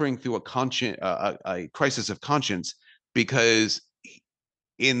suffering through a crisis of conscience because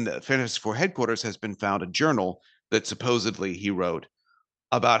in the Fantastic Four headquarters has been found a journal that supposedly he wrote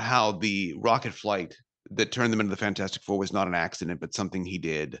about how the rocket flight that turned them into the Fantastic Four was not an accident, but something he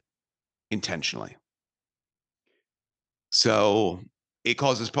did intentionally. So it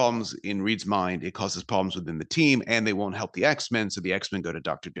causes problems in Reed's mind. It causes problems within the team, and they won't help the X-Men. So the X-Men go to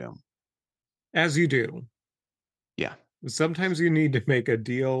Doctor Doom. As you do. Yeah. Sometimes you need to make a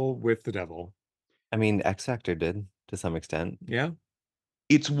deal with the devil. I mean, X Factor did to some extent. Yeah.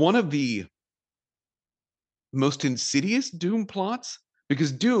 It's one of the most insidious Doom plots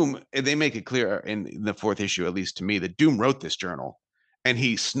because Doom, they make it clear in the 4th issue, at least to me, that Doom wrote this journal and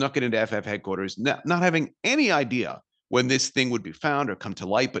he snuck it into FF headquarters, not having any idea when this thing would be found or come to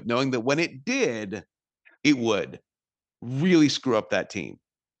light, but knowing that when it did, it would really screw up that team.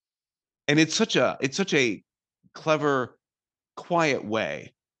 And it's such a clever, quiet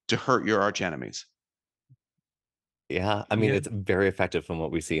way to hurt your arch enemies. Yeah, I mean, Yeah. it's very effective from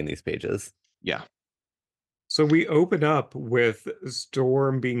what we see in these pages. Yeah. So we open up with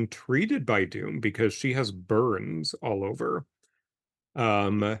Storm being treated by Doom because she has burns all over.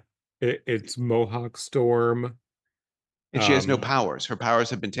 Um, it's Mohawk Storm. And she has no Um, powers. Her powers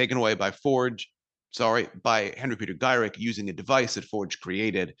have been taken away by Henry Peter Gyrick using a device that Forge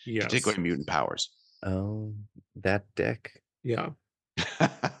created to take away yes, mutant powers. Oh, that dick. yeah.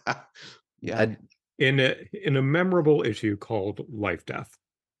 Yeah. I In a memorable issue called Life Death.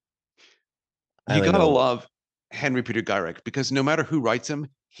 I You only gotta know. love Henry Peter Gyrick because no matter who writes him,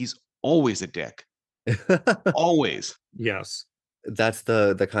 he's always a dick. Always. Yes. That's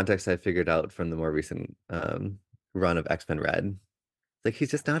the context I figured out from the more recent run of X-Men Red. Like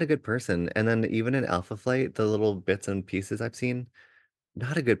he's just not a good person. And then even in Alpha Flight, the little bits and pieces I've seen,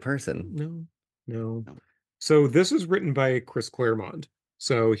 not a good person. No, no. So this is written by Chris Claremont.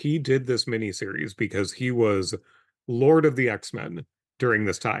 So he did this miniseries because he was Lord of the X-Men during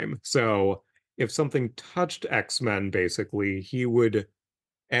this time. So if something touched X-Men, basically, he would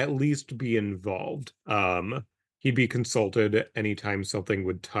at least be involved. He'd be consulted anytime something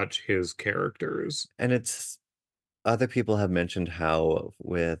would touch his characters. And it's other people have mentioned how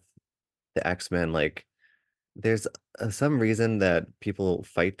with the X-Men, like there's some reason that people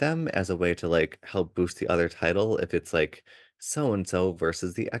fight them as a way to like help boost the other title if it's like so and so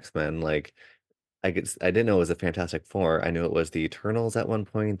versus the X-Men. Like I didn't know it was a Fantastic Four. I knew it was the Eternals at one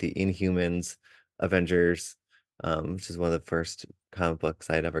point, the Inhumans, Avengers, which is one of the first comic books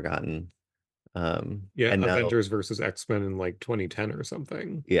I'd ever gotten. Yeah, And now, Avengers versus X-Men in like 2010 or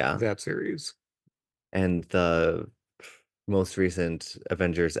something. yeah, That series. and the most recent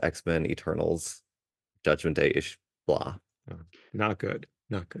Avengers, X-Men, Eternals, Judgment Day-ish, blah. Oh, not good.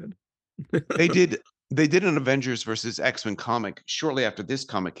 Not good. They did they did an Avengers versus X-Men comic shortly after this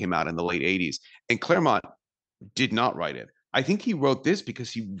comic came out in the late 80s. And Claremont did not write it. I think he wrote this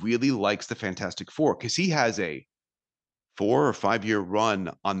because he really likes the Fantastic Four, because he has a 4 or 5 year run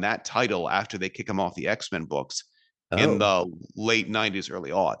on that title after they kick him off the X-Men books in Oh, the late 90s,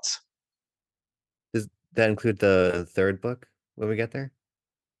 early aughts. does that include the third book when we get there?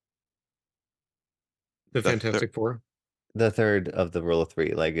 The The third Fantastic Four. The third of the Rule of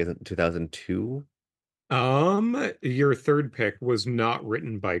Three, like isn't 2002? Your third pick was not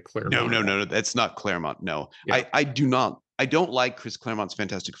written by No, no, Claremont. no, no. That's not Claremont. No, Yeah. I don't like Chris Claremont's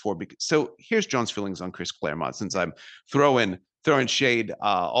Fantastic Four. Because, so here's John's feelings on Chris Claremont. Since I'm throwing shade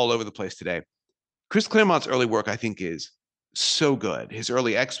all over the place today, Chris Claremont's early work I think is so good. His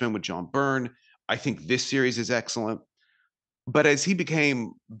early X-Men with John Byrne, I think this series is excellent. But as he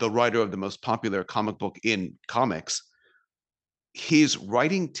became the writer of the most popular comic book in comics, his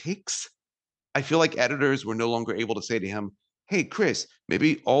writing takes, I feel like editors were no longer able to say to him, hey, Chris,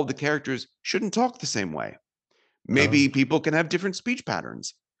 maybe all the characters shouldn't talk the same way. Oh, Maybe people can have different speech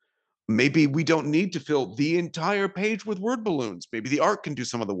patterns. Maybe we don't need to fill the entire page with word balloons. Maybe the art can do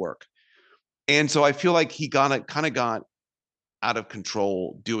some of the work. And so I feel like he kind of got out of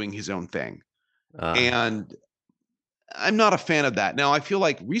control doing his own thing. ah, And I'm not a fan of that. Now, I feel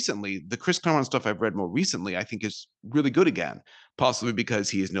like recently, the Chris Claremont stuff I've read more recently, I think is really good again, possibly because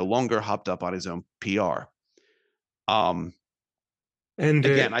he is no longer hopped up on his own PR. Um, And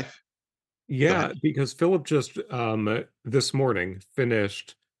again, go yeah, ahead. because Philip just this morning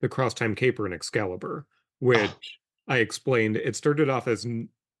finished the Crosstime Caper and Excalibur, Oh, which I explained it started off as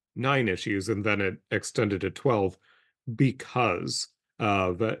 9 issues and then it extended to 12 because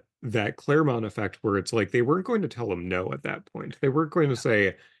of that Claremont effect where it's like they weren't going to tell him no at that point. They weren't going to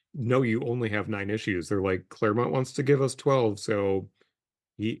say, no, you only have 9 issues. They're like, Claremont wants to give us 12, so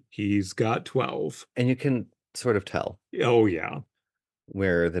he's got 12. and you can sort of tell Oh yeah.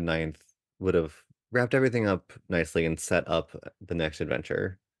 where the ninth would have wrapped everything up nicely and set up the next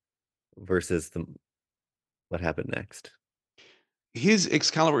adventure versus the what happened next. his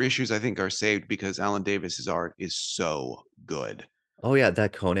Excalibur issues, I think, are saved because Alan Davis's art is so good. Oh yeah,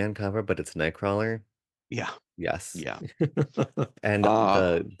 that Conan cover, but it's Nightcrawler. Yeah, Yes. yeah. And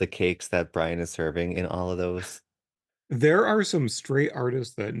Uh, the cakes that Brian is serving in all of those. There are some straight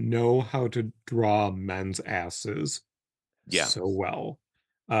artists that know how to draw men's asses yeah. so well.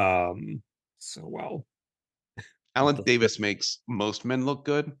 Um, so well. Alan Let's Davis makes most men look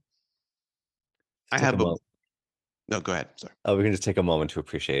good. I take a have a moment. no. Go ahead. Sorry. Oh, we can just take a moment to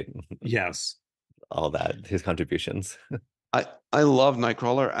appreciate Yes. all that, his contributions. I love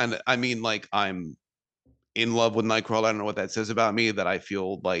Nightcrawler, and I mean, like, I'm in love with Nightcrawler. I don't know what that says about me. That I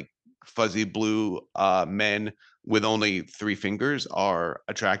feel like fuzzy blue men with only 3 fingers are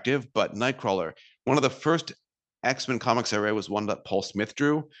attractive. But Nightcrawler, one of the first X-Men comics I read was one that Paul Smith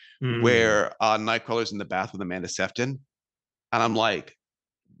drew, Mm. where Nightcrawler's in the bath with Amanda Sefton. And I'm like,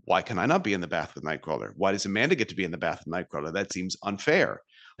 why can I not be in the bath with Nightcrawler? Why does Amanda get to be in the bath with Nightcrawler? That seems unfair.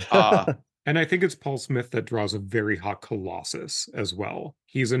 Uh, And I think it's Paul Smith that draws a very hot Colossus as well.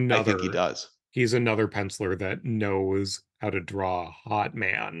 I think he does. He's another penciler that knows how to draw a hot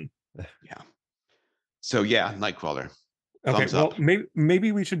man. Yeah. So yeah, Nightcrawler. Okay, Thumbs well, up.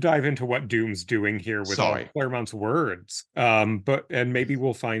 maybe we should dive into what Doom's doing here with all of Sorry. Claremont's words. But and maybe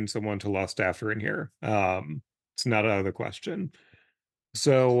we'll find someone to lust after in here. It's not out of the question.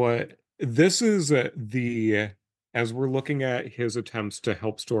 So this is the as we're looking at his attempts to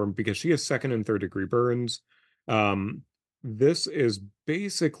help Storm because she has second and third degree burns. Um, this is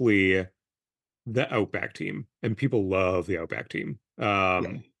basically the Outback team, and people love the Outback team. Yeah.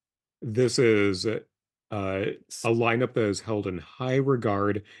 This is a lineup that is held in high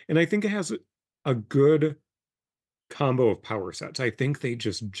regard, and I think it has a good combo of power sets. I think they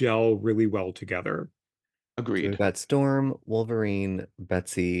just gel really well together. So we've Agreed. got Storm, Wolverine,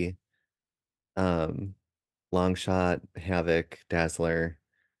 Betsy, um, Longshot, Havoc, Dazzler,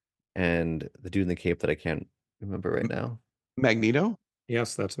 and the dude in the cape that I can't remember right now. Magneto?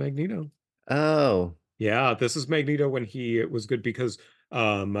 Yes, that's Magneto. Oh, Yeah, this is Magneto when he was good because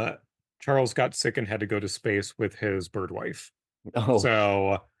um Charles got sick and had to go to space with his bird wife. oh,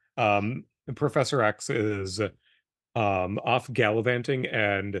 So Professor X is off gallivanting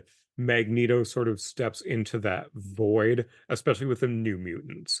and Magneto sort of steps into that void, especially with the New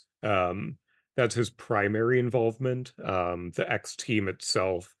Mutants. That's his primary involvement. The X team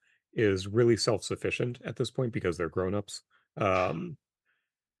itself is really self-sufficient at this point because they're grown-ups. Um,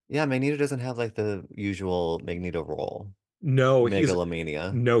 yeah. Magneto doesn't have like the usual Magneto role, no,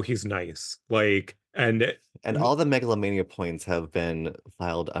 megalomania, he's nice. Like, and all the megalomania points have been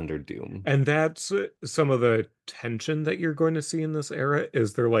filed under Doom. and that's some of the tension that you're going to see in this era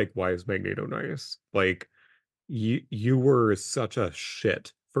is they're like, why is Magneto nice? Like, you were such a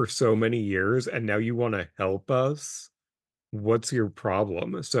shit for so many years, and now you want to help us? What's your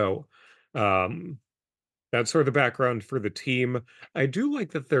problem? So, um, that's sort of the background for the team. I do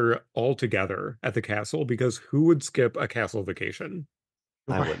like that they're all together at the castle because who would skip a castle vacation?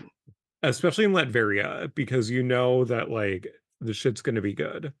 I Right. wouldn't. Especially in Latveria, because you know that like the shit's gonna be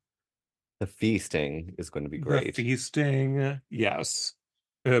good. The feasting is going to be The great. feasting, yes.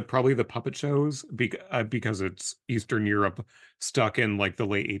 Probably the puppet shows because it's Eastern Europe stuck in like the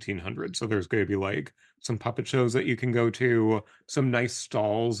late 1800s. So there's going to be like some puppet shows that you can go to, some nice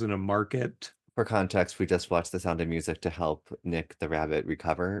stalls in a market. For context, we just watched The Sound of Music to help Nick the rabbit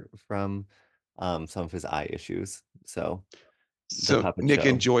recover from some of his eye issues. So the So puppet Nick show.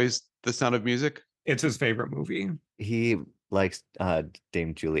 enjoys the sound of music. It's his favorite movie. He likes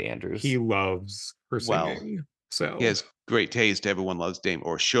Dame Julie He Andrews. loves her Well, singing. he So has great taste. Everyone loves Dame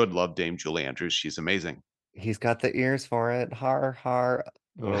or should love Dame Julie Andrews. She's amazing. He's got the ears for it. Har har.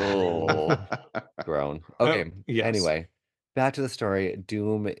 Oh, groan. oh, Okay. yes. Anyway, back to the story.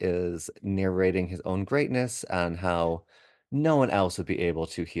 Doom is narrating his own greatness and how no one else would be able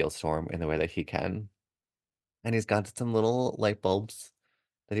to heal Storm in the way that he can. And he's got some little light bulbs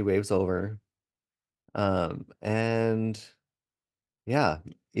that he waves over. And yeah,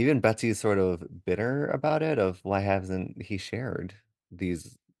 even Betsy's sort of bitter about it of why hasn't he shared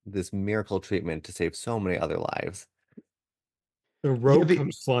this miracle treatment to save so many other lives. The Yeah, rogue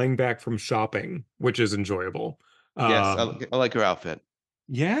comes flying back from shopping, which is enjoyable. yes, Um, I like her outfit.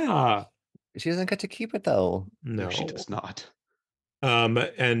 yeah, She doesn't get to keep it though. No, she no. does not.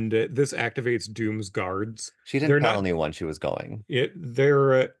 And this activates Doom's guards. She didn't They're tell not anyone she was going.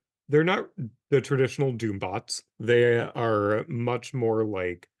 they're not the traditional Doom bots. They are much more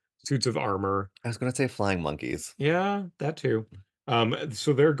like suits of armor. I was gonna say flying monkeys. Yeah, that too.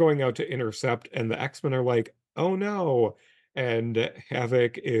 So they're going out to intercept, and the X-Men are like, "Oh no!" And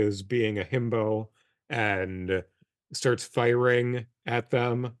Havoc is being a himbo and starts firing at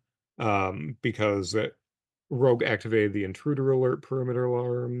them because Rogue activated the intruder alert perimeter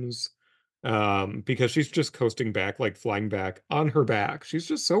alarms because she's just coasting back, like flying back on her back. She's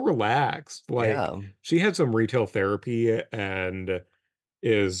just so relaxed. Like Yeah. she had some retail therapy and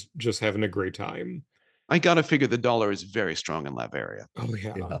is just having a great time. I gotta figure the dollar is very strong in Latveria. Oh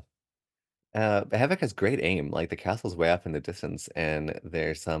yeah. Yeah. Havoc has great aim. Like the castle's way off in the distance, and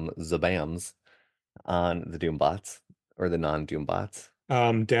there's some zabams on the Doombots or the non-Doombots.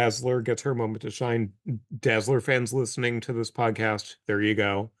 Dazzler gets her moment to shine. Dazzler fans listening to this podcast, there you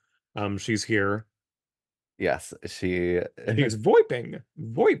go. She's here. Yes, she She's voiping,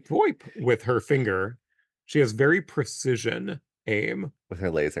 voip with her finger. She has very precision aim. with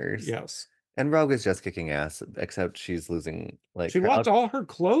her lasers. Yes. And Rogue is just kicking ass, except she's losing like She lost all her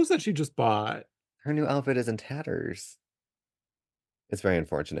clothes that she just bought. her new outfit is in tatters. It's very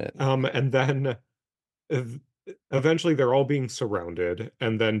unfortunate. And then eventually they're all being surrounded,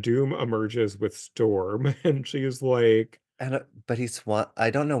 and then Doom emerges with Storm, and she's like, And but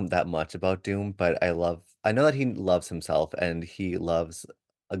I don't know that much about Doom, but I know that he loves himself and he loves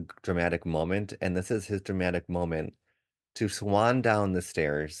a dramatic moment, and this is his dramatic moment to swan down the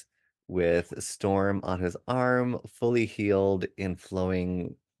stairs with Storm on his arm, fully healed in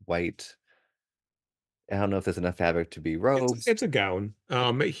flowing white. I don't know if there's enough fabric to be robes. it's a gown.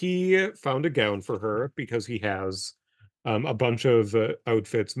 He found a gown for her because he has a bunch of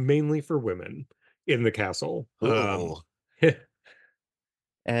outfits mainly for women in the castle. Ooh.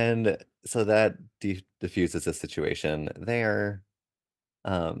 And so that diffuses the situation there.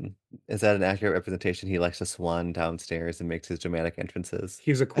 Is that an accurate representation? He likes to swan downstairs and makes his dramatic entrances.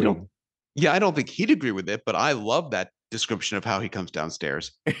 He's a I don't queen. Yeah, I don't think he'd agree with it, but I love that description of how he comes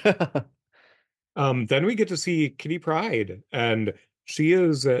downstairs. Then we get to see Kitty Pryde, and she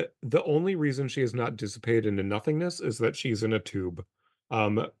is the only reason she is not dissipated into nothingness is that she's in a tube,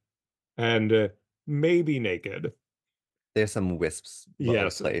 um, and maybe naked. There's some wisps well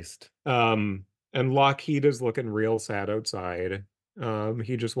Yes. placed. And Lockheed is looking real sad outside.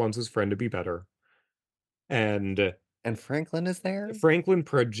 He just wants his friend to be better. And And Franklin is there? Franklin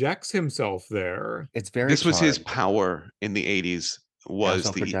projects himself there. It's very This was his charmed. power in the 80s was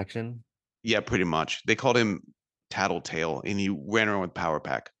Astral the projection. yeah, pretty much. They called him Tattletale, and he ran around with Power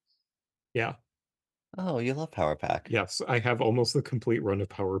Pack. Yeah. Oh, you love Power Pack. Yes, I have almost the complete run of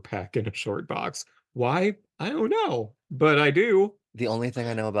Power Pack in a short box. Why? I don't know, but I do. The only thing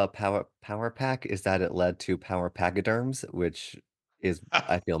I know about Power Pack is that it led to Power Pachyderms, which is,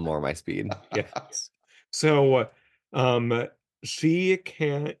 I feel, more my speed. Yes. So, um, she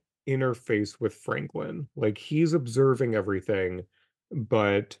can't interface with Franklin. Like he's observing everything,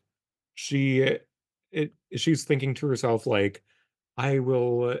 but she's thinking to herself like, I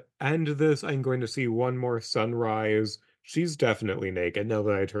will end this. I'm going to see one more sunrise. She's definitely naked now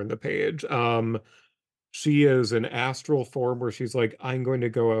that I turn the page. She is an astral form where she's like, I'm going to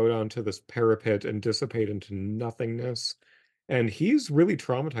go out onto this parapet and dissipate into nothingness. And he's really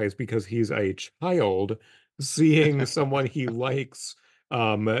traumatized because he's a child seeing someone he likes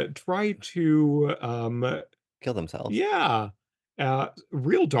try to Kill themselves. yeah.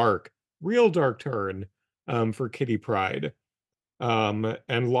 Real dark turn for Kitty Pryde.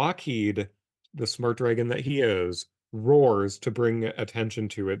 And Lockheed, the smart dragon that he is, roars to bring attention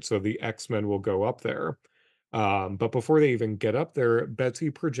to it so the X-Men will go up there. But before they even get up there, Betsy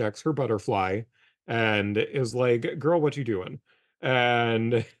projects her butterfly and is like, "Girl, what you doing?"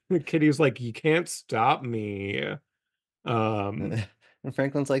 And Kitty's like, "You can't stop me." Um, And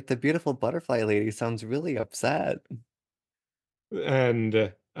Franklin's like, the beautiful butterfly lady sounds really upset.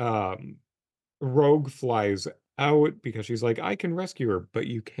 and Rogue flies out because she's like, I can rescue her, but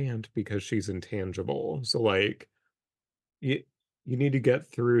you can't because she's intangible. So like you you need to get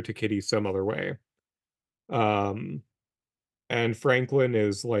through to Kitty some other way. Um and Franklin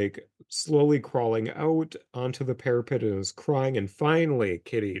is like slowly crawling out onto the parapet and is crying, and finally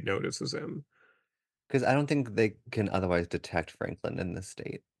Kitty notices him. Because I don't think they can otherwise detect Franklin in this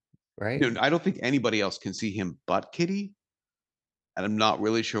state, right? No, I don't think anybody else can see him but Kitty, and I'm not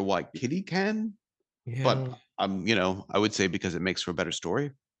really sure why Kitty can, but Yeah. I would say because it makes for a better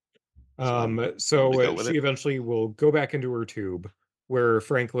story. So I'm gonna So go with she it. eventually will go back into her tube where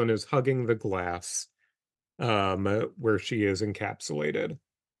Franklin is hugging the glass where she is encapsulated.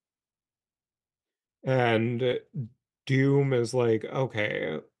 And Doom is like,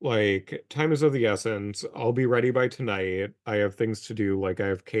 okay, like time is of the essence. I'll be ready by tonight. I have things to do, like I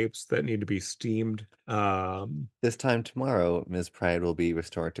have capes that need to be steamed. This time tomorrow, Ms. Pride will be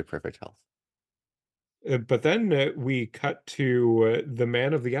restored to perfect health. But then we cut to the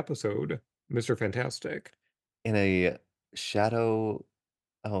man of the episode, Mr. Fantastic, In a shadow,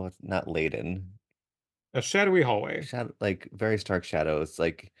 oh, it's not laden. a shadowy hallway. Shadow, like very stark shadows.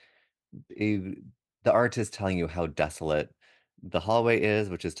 Like a, the art is telling you how desolate the hallway is,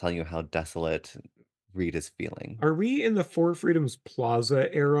 which is telling you how desolate Reed is feeling. Are we in the Four Freedoms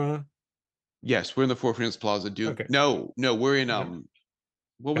Plaza era? Yes, we're in the Four Freedoms Plaza. Okay. No, we're in No.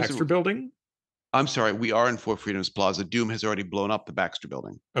 what was Baxter it? Building? I'm sorry, we are in Four Freedoms Plaza. Doom has already blown up the Baxter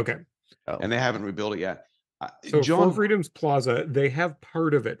Building, Okay. Oh, and they haven't rebuilt it yet. So Four John, Freedoms Plaza, they have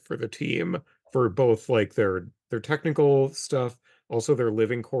part of it for the team for both like their technical stuff, also their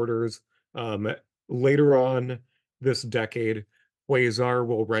living quarters. Later on this decade, Quasar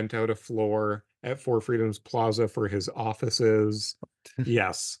will rent out a floor at Four Freedoms Plaza for his offices.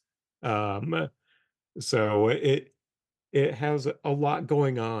 Yes. Um, so it has a lot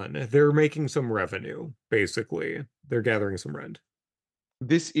going on. They're making some revenue, basically. They're gathering some rent.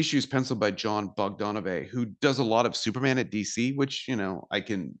 This issue is penciled by John Bogdanove, who does a lot of Superman at DC, which, I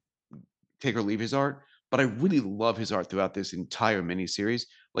can take or leave his art, but I really love his art throughout this entire miniseries.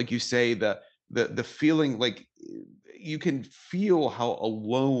 Like you say, the feeling, like you can feel how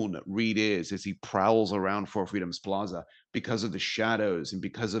alone Reed is as he prowls around Four Freedoms Plaza because of the shadows and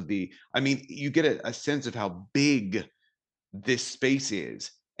because of I mean, you get a sense of how big this space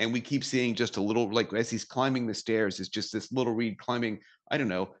is. And we keep seeing just a little, like as he's climbing the stairs, it's just this little Reed climbing, I don't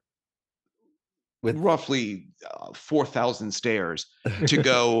know, With roughly 4,000 stairs to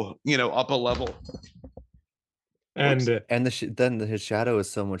go, up a level. Whoops. And and then his shadow is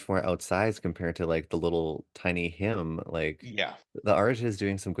so much more outsized compared to like the little tiny him. Like Yeah. the artist is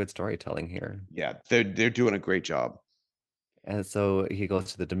doing some good storytelling here. Yeah. They're doing a great job. And so he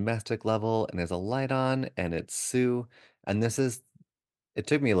goes to the domestic level and there's a light on and it's Sue. And it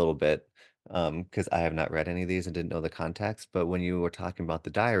took me a little bit because I have not read any of these and didn't know the context. But when you were talking about the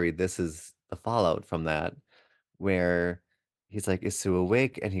diary, this is the fallout from that, where he's like, is Sue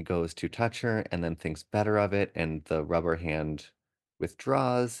awake? And he goes to touch her and then thinks better of it. And the rubber hand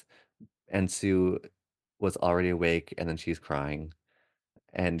withdraws. And Sue was already awake and then she's crying.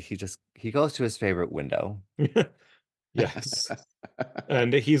 And he goes to his favorite window. yes.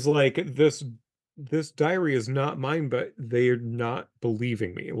 And he's like, this diary is not mine, but they're not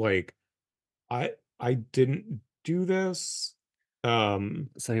believing me. Like, I didn't do this. Um,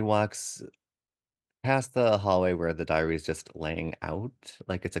 So he walks past the hallway where the diary is just laying out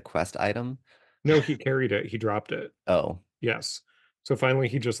like it's a quest item. no, he carried it, he dropped it. Oh, Yes. So finally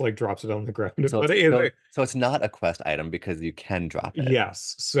he just like drops it on the ground. so But it's so so it's not a quest item because you can drop it.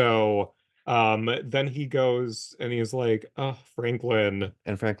 yes. So then he goes and he's like, oh, Franklin.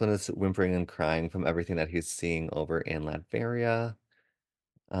 And Franklin is whimpering and crying from everything that he's seeing over in Latveria.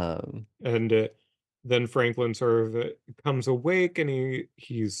 Um, And then Franklin sort of comes awake and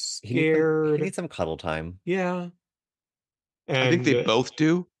he's he scared. needs some cuddle time. Yeah. I think And they both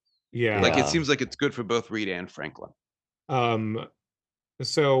do. Like yeah. it Yeah. seems like it's good for both Reed and Franklin. Um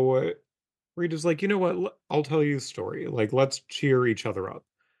so Rita's like, you know what? I'll tell you a story. Like, let's cheer each other up.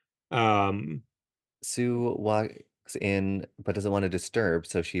 Um, Sue walks in but doesn't want to disturb,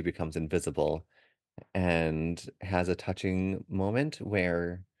 so she becomes invisible and has a touching moment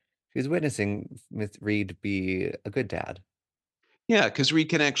where she's witnessing Miss Reed be a good dad. Yeah, because Reed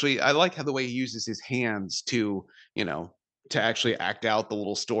can actually, I like how the way he uses his hands you know, to actually act out the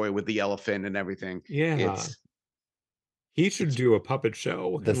little story with the elephant and everything. yeah, It's he should it's do a puppet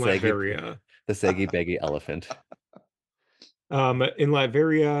show The in saggy Latveria. the saggy baggy elephant. In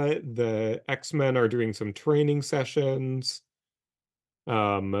Latveria, the X-Men are doing some training sessions.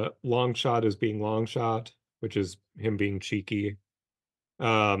 Longshot is being Longshot, which is him being cheeky.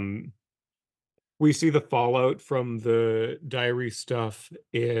 Um, we see the fallout from the diary stuff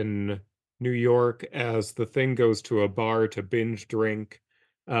in New York as the thing goes to a bar to binge drink.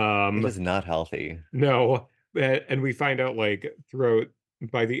 It Um, is not healthy. no, and we find out like throughout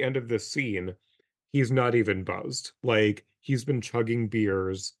by the end of this scene, he's not even buzzed. Like he's been chugging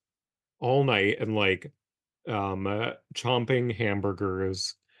beers all night and like chomping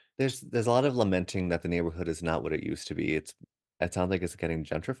hamburgers There's a lot of lamenting that the neighborhood is not what it used to be. It sounds like it's getting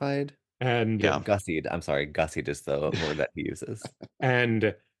gentrified. and yeah. Gussied. I'm sorry, gussied is the word that he uses.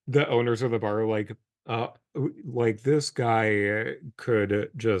 and the owners of the bar are uh like this guy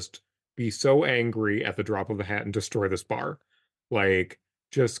could just be so angry at the drop of a hat and destroy this bar. Like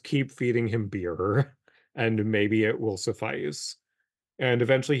just keep feeding him beer and maybe it will suffice. And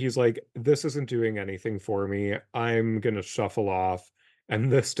eventually he's like, this isn't doing anything for me. I'm gonna shuffle off.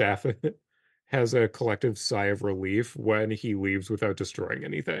 And the staff has a collective sigh of relief when he leaves without destroying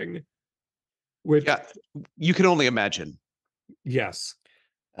anything. Which, Yeah. You can only imagine. yes,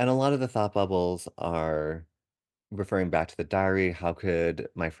 And a lot of the thought bubbles are referring back to the diary. How could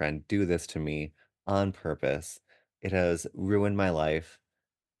my friend do this to me on purpose? It has ruined my life.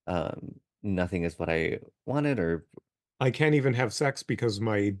 Nothing is what I wanted, or I can't even have sex because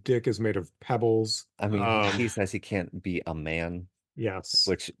my dick is made of pebbles. I mean, he says he can't be a man, Yes.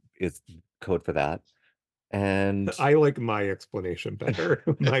 which is code for that. And I like my explanation better.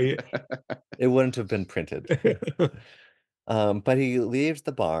 My it wouldn't have been printed. But he leaves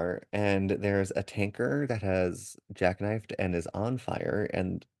the bar, and there's a tanker that has jackknifed and is on fire,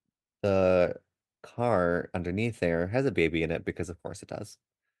 and the car underneath there has a baby in it because, of course, it does.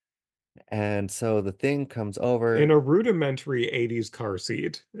 And so the thing comes over. In a rudimentary 80s car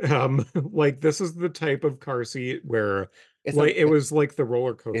seat. Like this is the type of car seat where It's a like it was like the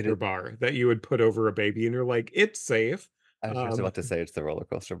roller it coaster is, bar that you would put over a baby and you're like, it's safe. I was just Um, about to say it's the roller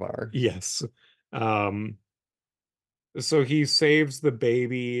coaster bar. yes. Um, so he saves the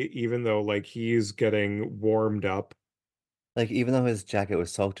baby even though like he's getting warmed up. Like, even though his jacket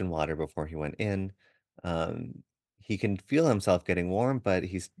was soaked in water before he went in, um, he can feel himself getting warm, but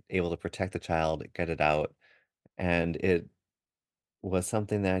he's able to protect the child, get it out, and it was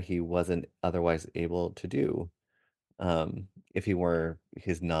something that he wasn't otherwise able to do, if he were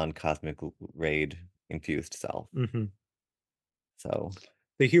his non-cosmic raid infused self. Mhm. So,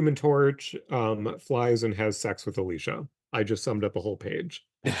 The Human Torch flies and has sex with Alicia. I just summed up a whole page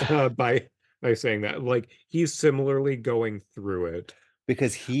by saying that. Like he's similarly going through it.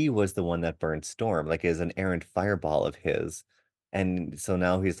 because he was the one that burned Storm, like, is an errant fireball of his, and so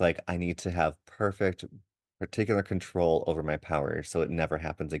now he's like, "I need to have perfect, particular control over my power so it never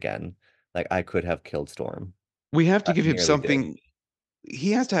happens again." Like, I could have killed Storm. We have to I give him nearly did. something.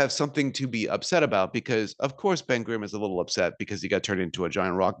 He has to have something to be upset about because, of course, Ben Grimm is a little upset because he got turned into a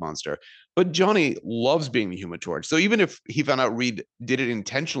giant rock monster. But Johnny loves being the Human Torch. So even if he found out Reed did it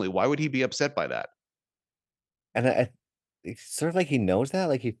intentionally, why would he be upset by that? And it's sort of like he knows that,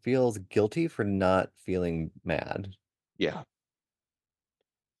 like, he feels guilty for not feeling mad. Yeah.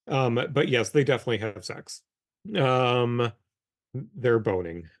 But yes, they definitely have sex. Um, they're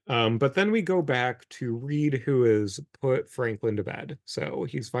boning. But then we go back to Reed, who has put Franklin to bed. So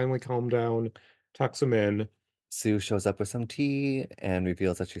he's finally calmed down, tucks him in. Sue shows up with some tea and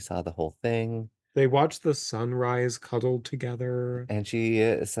reveals that she saw the whole thing. They watch the sunrise cuddled together. And she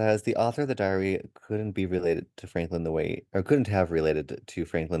says the author of the diary couldn't be related to Franklin the way, or couldn't have related to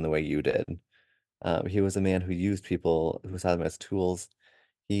Franklin the way you did. He was a man who used people, who saw them as tools.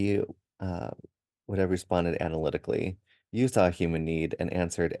 He uh, would have responded analytically. You saw a human need and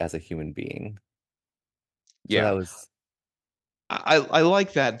answered as a human being. So that Yeah. was, I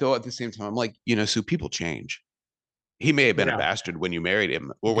like that, though at the same time, I'm like, so people change. He may have been a Yeah, bastard when you married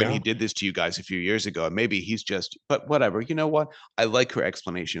him or when he yeah, did this to you guys a few years ago. And maybe he's just, but whatever. You know what? I like her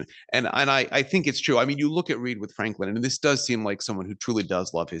explanation. And I think it's true. I mean, you look at Reed with Franklin, and this does seem like someone who truly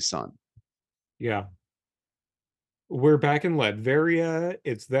does love his son. yeah. We're back in Latveria.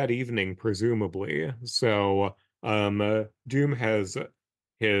 It's that evening, presumably. So, Doom has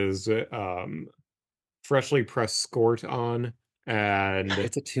his freshly pressed skort on, and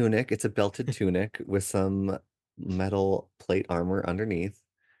it's a tunic, it's a belted tunic with some metal plate armor underneath,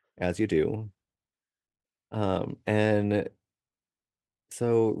 as you do. And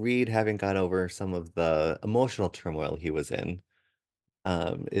so Reed, having got over some of the emotional turmoil he was in,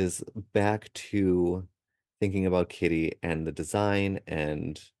 is back to thinking about Kitty and the design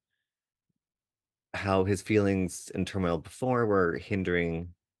and how his feelings and turmoil before were hindering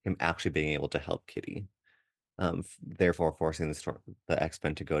him actually being able to help Kitty, therefore forcing the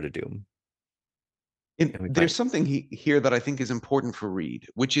X-Men to go to Doom. And And we there's find something here that I think is important for Reed,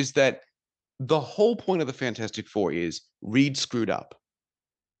 which is that the whole point of the Fantastic Four is Reed screwed up.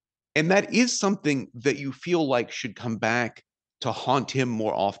 And that is something that you feel like should come back to haunt him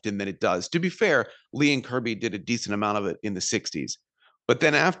more often than it does. To be fair, Lee and Kirby did a decent amount of it in the 60s. But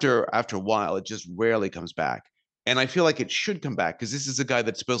then after a while, it just rarely comes back. And I feel like it should come back because this is a guy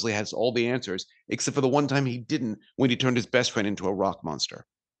that supposedly has all the answers, except for the one time he didn't when he turned his best friend into a rock monster.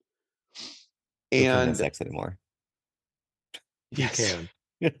 who can't have And sex anymore. he yes. can.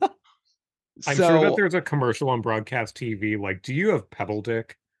 I'm sure that So there's a commercial on broadcast TV like, "Do you have Pebble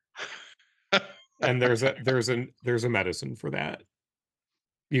Dick?" And there's a medicine for that.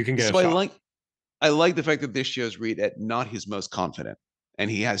 You can get a so I shot. like I like the fact that this shows Reed at not his most confident, and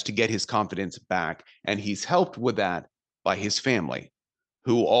he has to get his confidence back, and he's helped with that by his family,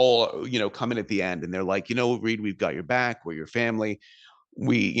 who all come in at the end, and they're like, Reed, we've got your back. We're your family.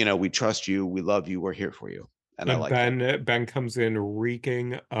 We trust you. We love you. We're here for you, and I And like that. Ben comes in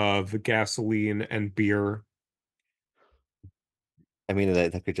reeking of gasoline and beer. I mean,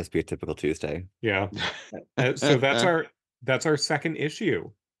 that could just be a typical Tuesday. Yeah. So that's our second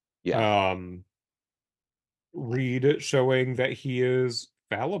issue. Yeah, Um, Reed showing that he is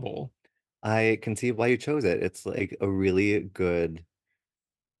fallible. I can see why you chose it. It's like a really good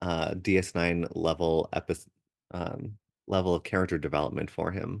DS9 level level of character development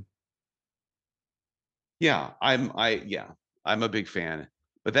for him. yeah, I'm a big fan.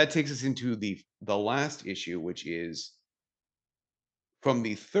 But that takes us into the last issue, which is from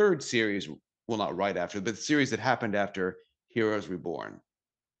the third series. Well, not right after, but the series that happened after Heroes Reborn.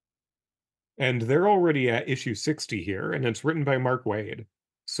 And they're already at issue 60 here, and it's written by Mark Waid.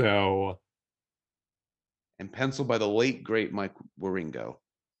 So, And penciled by the late great Mike Wieringo.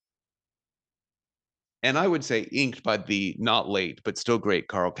 And I would say inked by the not late, but still great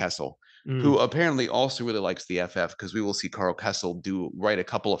Carl Kessel, mm, who apparently also really likes the FF because we will see Carl Kessel write a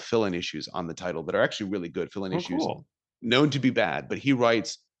couple of fill-in issues on the title that are actually really good fill-in oh, issues, cool. known to be bad, but he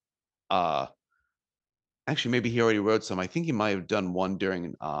writes uh actually maybe he already wrote some. I think he might have done one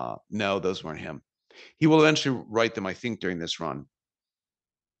during no, those weren't him. He will eventually write them, I think, during this run.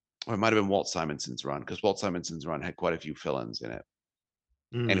 Or it might have been Walt Simonson's run, because Walt Simonson's run had quite a few fill-ins in it.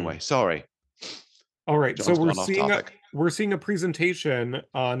 Mm. Anyway, sorry. All right, so John's gone off topic. we're seeing a presentation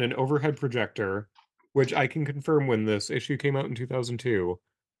on an overhead projector, which I can confirm when this issue came out in 2002,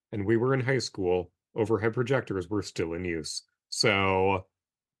 and we were in high school, overhead projectors were still in use. So,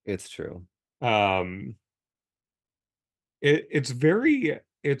 It's true. um,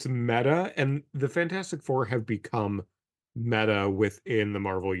 it's meta, and the Fantastic Four have become meta within the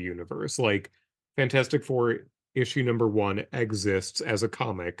Marvel universe. Like, Fantastic Four issue number one exists as a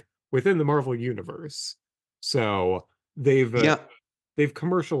comic within the Marvel universe. So they've uh, Yeah, they've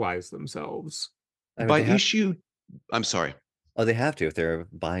commercialized themselves. I mean, by issue I'm sorry. they have to if they're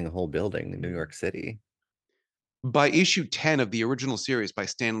buying a whole building in New York City. By issue 10 of the original series by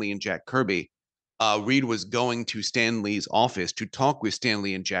Stan Lee and Jack Kirby, Reed was going to Stan Lee's office to talk with Stan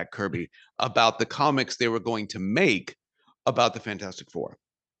Lee and Jack Kirby about the comics they were going to make about the Fantastic Four.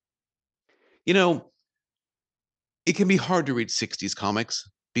 You know, it can be hard to read 60s comics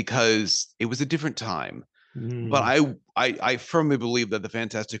because it was a different time. But Mm, I firmly believe that the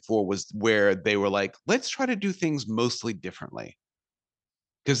Fantastic Four was where they were like, let's try to do things mostly differently.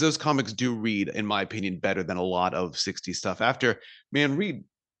 Because those comics do read, in my opinion, better than a lot of 60s stuff. Read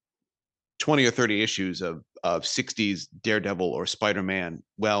 20 or 30 issues of 60s Daredevil or Spider-Man.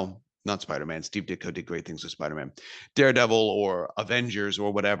 Well, not Spider-Man. Steve Ditko did great things with Spider-Man. Daredevil or Avengers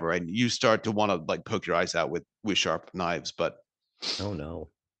or whatever, and you start to want to like poke your eyes out with sharp knives. But Oh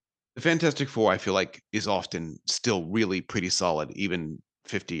no. the Fantastic Four, I feel like, is often still really pretty solid, even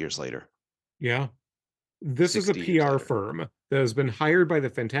 50 years later, yeah. This is a 60 years PR later. firm that has been hired by the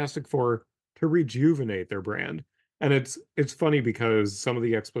Fantastic Four to rejuvenate their brand. And it's funny because some of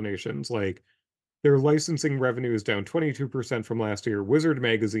the explanations, like their licensing revenue is down 22% from last year. Wizard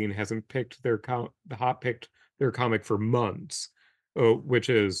magazine hasn't picked hot picked their comic for months. Oh, which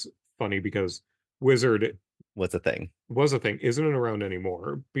is funny because Wizard What's a thing? was a thing, isn't around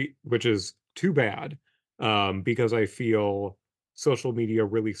anymore, which is too bad. Because I feel social media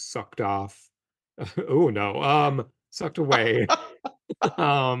really sucked off. Oh no, sucked away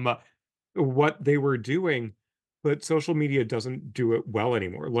um what they were doing, but social media doesn't do it well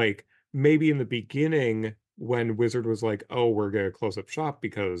anymore. Like maybe in the beginning when Wizard was like, "Oh, we're gonna close up shop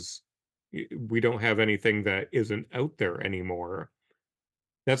because we don't have anything that isn't out there anymore."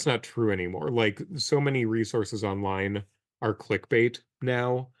 That's not true anymore. Like so many resources online are clickbait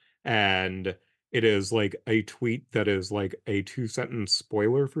now, and it is like a tweet that is like a two-sentence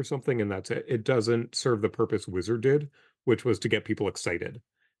spoiler for something, and that's it. It doesn't serve the purpose Wizard did, which was to get people excited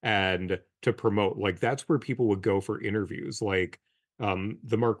and to promote. Like that's where people would go for interviews. Like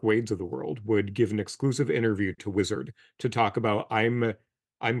the Mark Wades of the world would give an exclusive interview to Wizard to talk about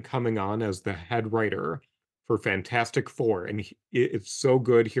I'm coming on as the head writer for Fantastic Four, and it's so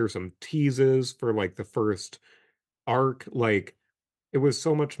good. Here's some teases for like the first arc. Like it was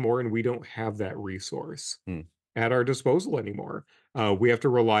so much more, and we don't have that resource Hmm. at our disposal anymore. We have to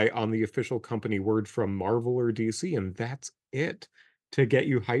rely on the official company word from Marvel or DC, and that's it to get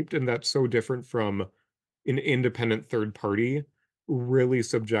you hyped. And that's so different from an independent third party really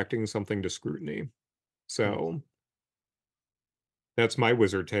subjecting something to scrutiny. Hmm. So that's my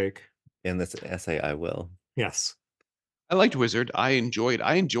wizard take. In this essay, I will. Yes. I liked Wizard. I enjoyed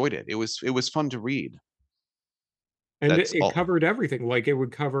it. It was fun to read. And That's it all. covered everything. Like it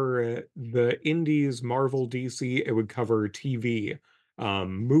would cover the indies, Marvel, DC. It would cover TV,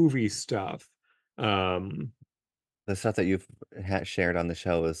 movie stuff. Um, The stuff that you've shared on the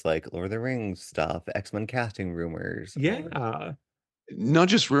show is like Lord of the Rings stuff, X-Men casting rumors, or yeah. Not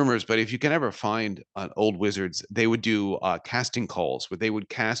just rumors, but if you can ever find old Wizards, they would do casting calls where they would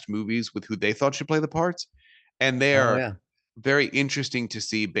cast movies with who they thought should play the parts, and oh they're yeah. very interesting to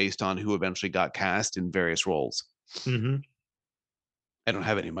see based on who eventually got cast in various roles. Hmm. I don't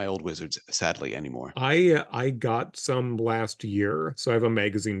have any of my old Wizards, sadly, anymore. I got some last year, so I have a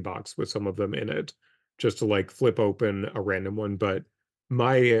magazine box with some of them in it, just to like flip open a random one. But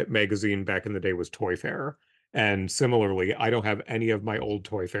my magazine back in the day was Toy Fair, and similarly, I don't have any of my old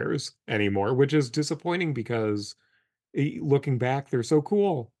Toy Fairs anymore, which is disappointing because looking back, they're so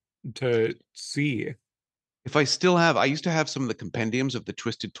cool to see. If I still have, I used to have some of the compendiums of the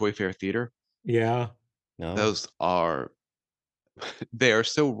Twisted Toy Fair Theater. Yeah. No. Those are they are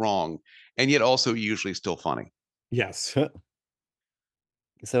so wrong, and yet also usually still funny. Yes.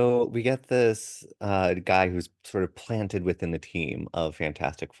 So we get this guy who's sort of planted within the team of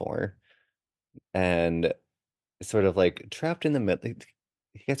Fantastic Four and sort of like trapped in the middle.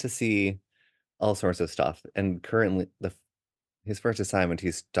 He gets to see all sorts of stuff. And currently, his first assignment,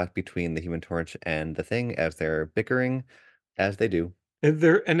 he's stuck between the Human Torch and the Thing as they're bickering, as they do.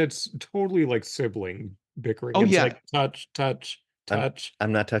 And it's totally like sibling bickering. Oh It's yeah, like touch, touch, I'm touch.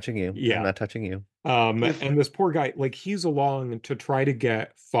 I'm not touching you. I'm Yeah. not touching you. if And this poor guy, like he's along to try to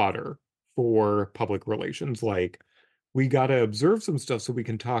get fodder for public relations. Like, we gotta observe some stuff so we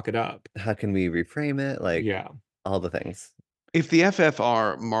can talk it up. How can we reframe it? Like Yeah. all the things. if the FF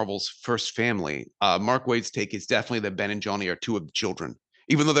are Marvel's first family, Mark Waid's take is definitely that Ben and Johnny are two of the children,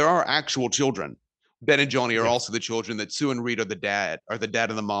 even though there are actual children. Ben and Johnny are Yes. also the children that Sue and Reed are the dad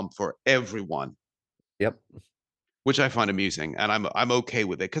and the mom for everyone, Yep. which I find amusing, and I'm okay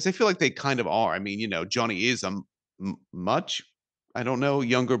with it because I feel like they kind of are. I mean, Johnny is much, I don't know,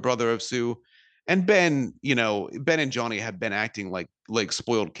 younger brother of Sue, and Ben. Ben and Johnny have been acting like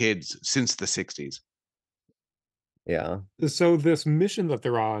spoiled kids since the '60s. Yeah. So this mission that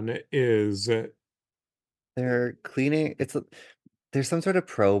they're on is They're cleaning. There's some sort of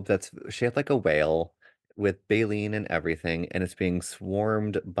probe that's shaped like a whale with baleen and everything, and it's being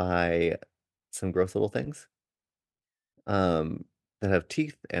swarmed by some gross little things um, that have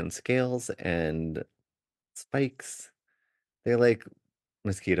teeth and scales and spikes. They're like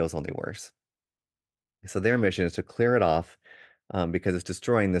mosquitoes, only worse. So their mission is to clear it off because it's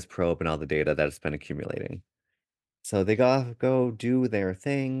destroying this probe and all the data that it's been accumulating. So they go do their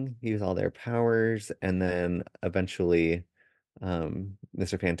thing, use all their powers, and then eventually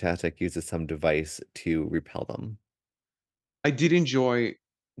Mr. Fantastic uses some device to repel them. I did enjoy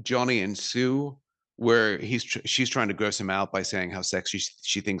Johnny and Sue, where she's trying to gross him out by saying how sexy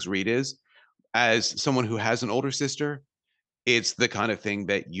she thinks Reed is. As someone who has an older sister, it's the kind of thing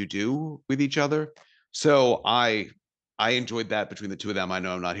that you do with each other. So I enjoyed that between the two of them. I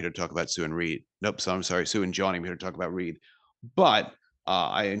know I'm not here to talk about Sue and Reed. Nope, so I'm sorry, Sue and Johnny. I'm here to talk about Reed. But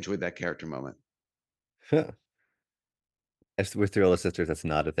I enjoyed that character moment. As with three older sisters, that's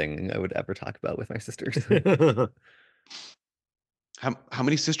not a thing I would ever talk about with my sisters. and How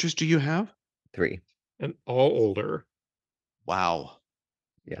many sisters do you have? Three. all older. Wow.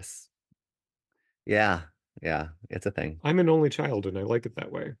 Yes. Yeah. Yeah. It's a thing. I'm an only child and I like it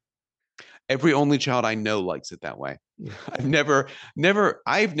that way. Every only child I know likes it that way. Yeah. I've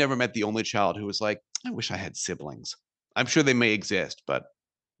never met the only child who was like, I wish I had siblings. I'm sure they may exist, but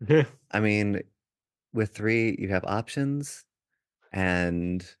I mean, with three, you have options,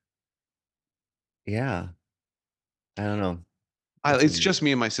 and yeah, I don't know. It's it's a just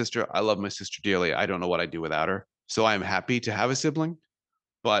me and my sister. I love my sister dearly. I don't know what I'd do without her. So I'm happy to have a sibling,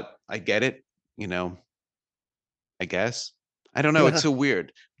 but I get it, you know, I guess. I don't know. It's so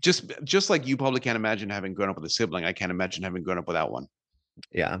weird. Just like you probably can't imagine having grown up with a sibling, I can't imagine having grown up without one.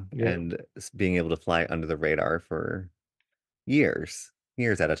 yeah, Yeah. and being able to fly under the radar for years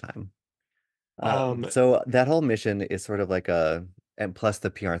at a time. Um, So that whole mission is sort of like and plus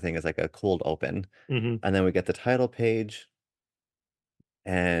the PR thing is like a cold open, mhm. and then we get the title page,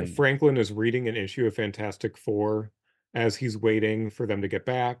 and Franklin is reading an issue of Fantastic Four as he's waiting for them to get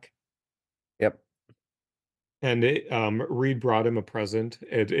back. yep, And Reed brought him a present.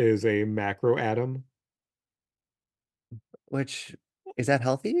 It is a macro atom. which is that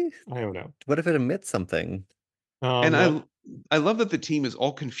healthy? I don't know. What if it emits something? And Um, I love that the team is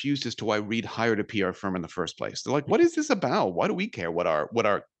all confused as to why Reed hired a PR firm in the first place. They're like, "What is this about? Why do we care what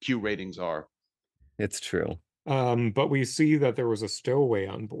our Q ratings are?" It's true. but we see that there was a stowaway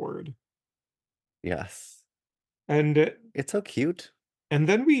on board. Yes, And it's so cute. and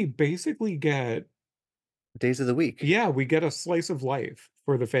then we basically get, Days of the week, yeah, we get a slice of life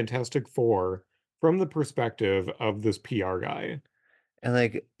for the Fantastic Four from the perspective of this PR guy. and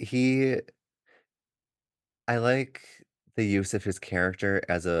like I like the use of his character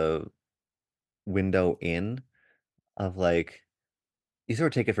as a window in of like you sort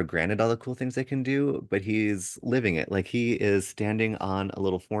of take it for granted all the cool things they can do, but he's living it. Like he is standing on a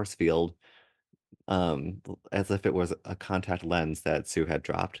little force field, as if it was a contact lens that Sue had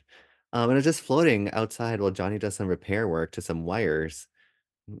dropped. And it's just floating outside while Johnny does some repair work to some wires.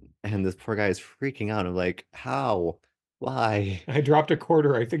 And this poor guy is freaking out. I'm like, how? Why? I dropped a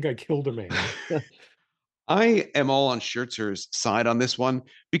quarter. I think I killed a man. I am all on Schertzer's side on this one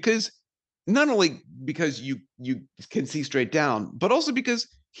because not only because you can see straight down, but also because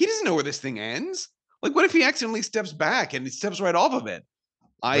he doesn't know where this thing ends. Like, what if he accidentally steps back and he steps right off of it?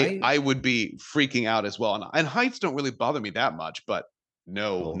 Right? I would be freaking out as well, and heights don't really bother me that much, but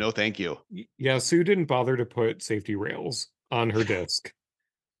no, Oh, no, thank you. Yeah, Sue didn't bother to put safety rails on her disc.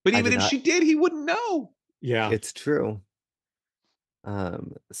 But I even did if not. she did, he wouldn't know. Yeah. It's true.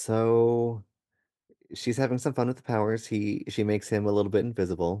 So she's having some fun with the powers. She makes him a little bit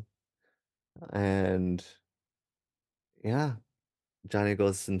invisible, and yeah, Johnny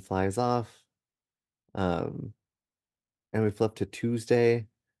goes and flies off. Um, and we flip to Tuesday.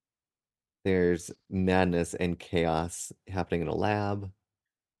 There's madness and chaos happening in a lab.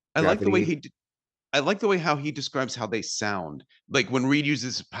 I like the way Gravity. I like the way how he describes how they sound. Like when Reed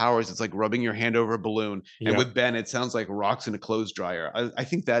uses his powers, it's like rubbing your hand over a balloon, and Yep. with Ben, it sounds like rocks in a clothes dryer. I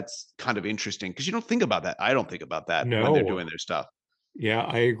think that's kind of interesting because you don't think about that. I don't think about that when they're No. doing their stuff. Yeah,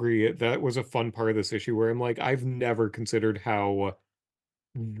 I agree. That was a fun part of this issue where I'm like, I've never considered how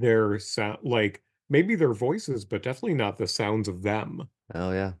their sound, like maybe their voices, but definitely not the sounds of them.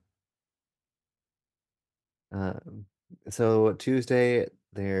 Oh yeah. Um, so Tuesday,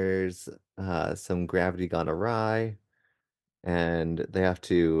 there's some gravity gone awry, and they have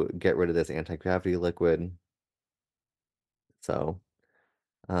to get rid of this anti-gravity liquid. So,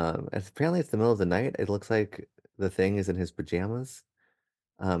 apparently it's the middle of the night. It looks like the thing is in his pajamas.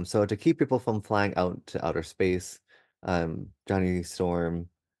 So to keep people from flying out to outer space, Johnny Storm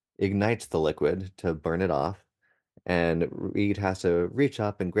ignites the liquid to burn it off, and Reed has to reach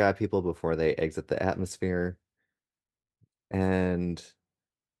up and grab people before they exit the atmosphere. And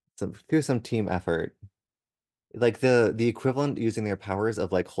through some team effort, like the equivalent using their powers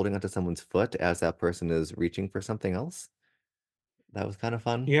of like holding onto someone's foot as that person is reaching for something else. That was kind of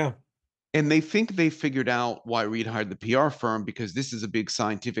fun. Yeah. And they think they figured out why Reed hired the PR firm because this is a big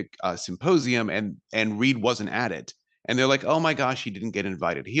scientific symposium, and Reed wasn't at it. And they're like, "Oh my gosh, he didn't get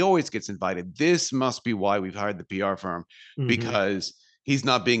invited. He always gets invited. This must be why we've hired the PR firm Hmm. because he's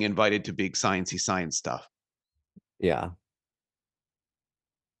not being invited to big sciencey science stuff." Yeah.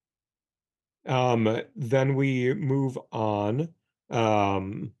 Then we move on.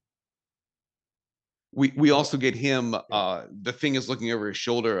 Um, We also get him. The thing is looking over his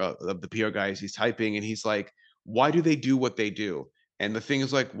shoulder of the PR guy as he's typing, and he's like, "Why do they do what they do?" And the thing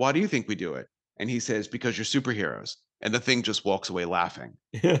is like, "Why do you think we do it?" And he says, "Because you're superheroes." And the thing just walks away laughing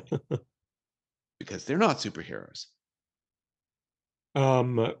because they're not superheroes.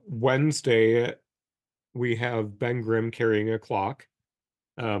 Wednesday, we have Ben Grimm carrying a clock.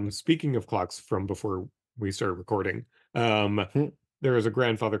 Speaking of clocks from before we started recording, um, there is a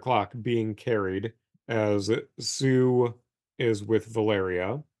grandfather clock being carried as Sue is with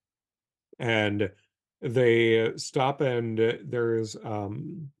Valeria, and they stop, and there's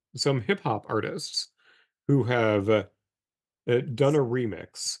some hip hop artists who have done a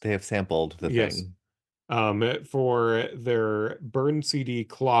remix. They have sampled the Yes, thing. for their Burn CD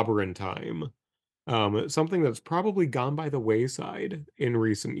Clobberin' Time. Something that's probably gone by the wayside in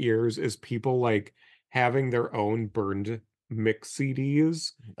recent years is people like having their own burned mix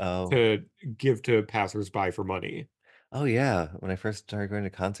CDs Oh. to give to passersby for money. Oh yeah. When I first started going to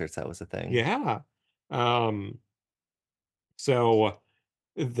concerts, that was a thing. Yeah. Um, so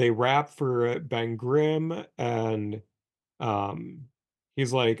they rap for Ben Grimm, and um,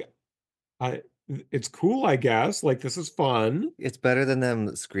 he's like, I, it's cool, I guess. Like, this is fun. It's better than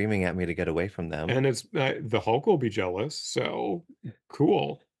them screaming at me to get away from them. And it's the Hulk will be jealous, so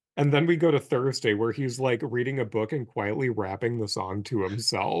cool. And then we go to Thursday where he's like reading a book and quietly rapping the song to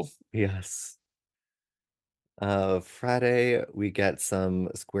himself. Yes. Friday, we get some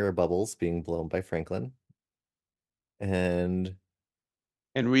square bubbles being blown by Franklin. And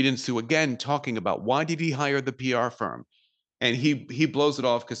And Reed and Sue again talking about why did he hire the PR firm? And he blows it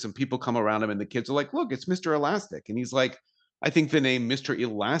off because some people come around him and the kids are like, "Look, it's Mr. Elastic." And he's like, "I think the name Mr.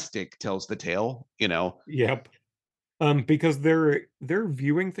 Elastic tells the tale, you know." Yep. Because they're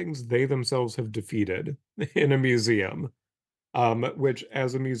viewing things they themselves have defeated in a museum. Which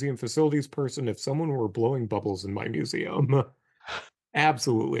as a museum facilities person, if someone were blowing bubbles in my museum,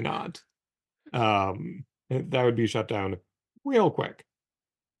 absolutely not. That would be shut down real quick.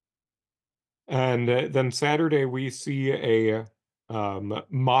 And then Saturday, we see a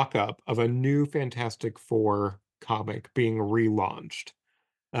mock-up of a new Fantastic Four comic being relaunched,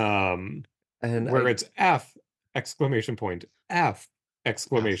 um, and where I it's F exclamation point, F F.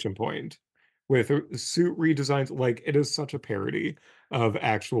 exclamation point, with suit redesigns. Like, it is such a parody of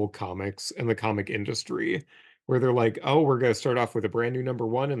actual comics and the comic industry, where they're like, oh, we're going to start off with a brand new number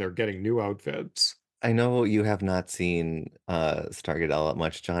one, and they're getting new outfits. I know you have not seen Stargate all that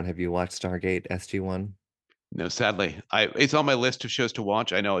much, John. Have you watched Stargate SG-1? No, sadly, I it's on my list of shows to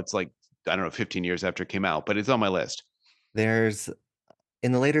watch. I know it's like I don't know, 15 years after it came out, but it's on my list. There's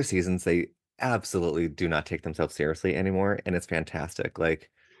in the later seasons, they absolutely do not take themselves seriously anymore, and it's fantastic. Like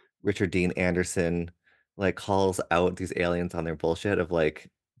Richard Dean Anderson, like calls out these aliens on their bullshit of like,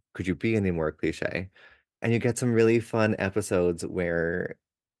 could you be any more cliche? And you get some really fun episodes where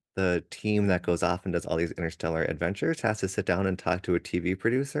the team that goes off and does all these interstellar adventures has to sit down and talk to a TV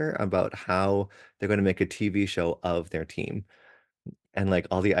producer about how they're going to make a TV show of their team and like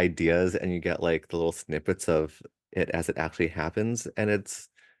all the ideas, and you get like the little snippets of it as it actually happens. And it's,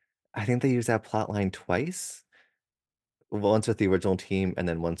 I think they use that plot line twice, once with the original team and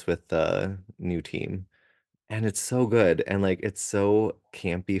then once with the new team. And it's so good and like it's so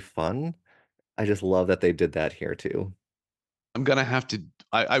campy fun. I just love that they did that here too. I'm gonna have to.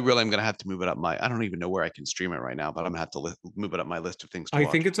 I really am gonna have to move it up my. I don't even know where I can stream it right now, but I'm gonna have to move it up my list of things to I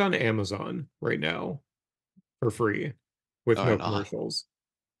think watch. it's on Amazon right now for free with All no right, commercials.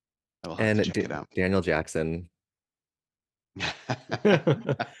 I will have to And check it out. Daniel Jackson, you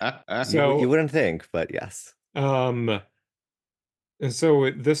So, wouldn't think, but yes. um, and so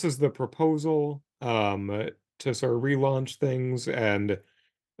this is the proposal, to sort of relaunch things, and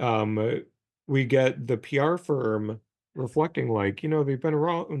we get the PR firm reflecting like, they've been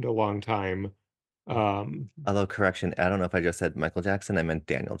around a long time. Um, Although correction, I don't know if I just said Michael Jackson, I meant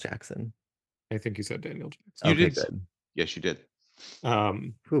Daniel Jackson. I think you said Daniel You Jackson. Okay, did. good. Yes, you did.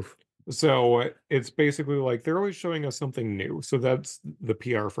 Um, Whew. so it's basically like they're always showing us something new. So that's the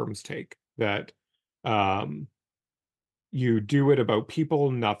PR firm's take that um you do it about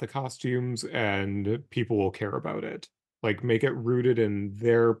people, not the costumes, and people will care about it. Like make it rooted in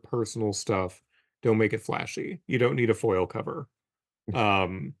their personal stuff. Don't make it flashy. You don't need a foil cover.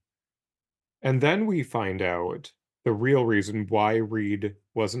 Um, and then we find out the real reason why Reed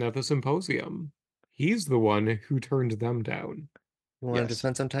wasn't at the symposium. He's the one who turned them down. He wanted to Yes.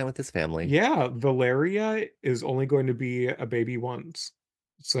 spend some time with his family. Yeah, Valeria is only going to be a baby once.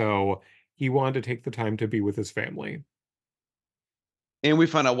 So he wanted to take the time to be with his family. And we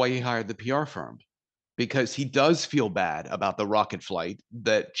find out why he hired the PR firm because he does feel bad about the rocket flight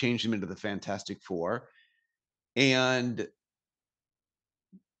that changed him into the Fantastic Four. And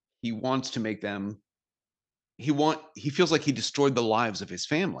he wants to make them he feels like he destroyed the lives of his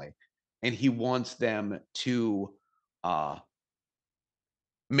family and he wants them to uh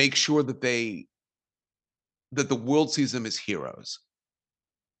make sure that the world sees them as heroes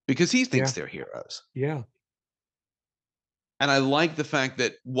because he thinks Yeah, they're heroes. yeah. And I like the fact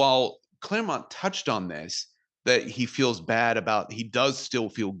that while Claremont touched on this, that he feels bad about he does still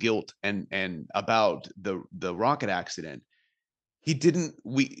feel guilt and about the rocket accident. He didn't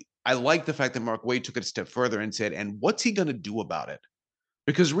we I like the fact that Mark Waid took it a step further and said, and what's he gonna do about it?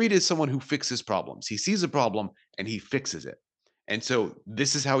 Because Reed is someone who fixes problems. He sees a problem and he fixes it. And so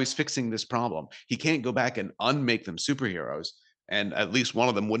this is how he's fixing this problem. He can't go back and unmake them superheroes. And at least one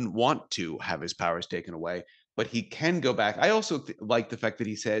of them wouldn't want to have his powers taken away, but he can go back. I also like the fact that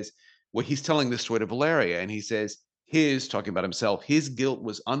he says, well, he's telling this story to Valeria, and he says, his, talking about himself, his guilt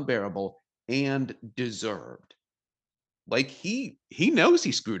was unbearable and deserved. Like he knows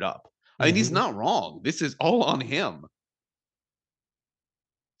he screwed up. I mean, he's Hmm. not wrong. This is all on him.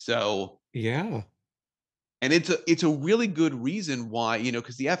 So Yeah. and it's a really good reason why,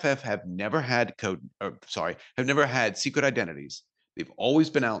 because the FF have never had have never had secret identities. They've always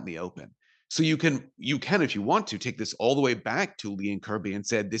been out in the open. So you can, if you want to, take this all the way back to Lee and Kirby and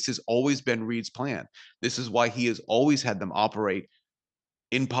said this has always been Reed's plan. This is why he has always had them operate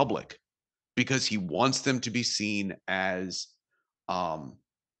in public because he wants them to be seen as. Um,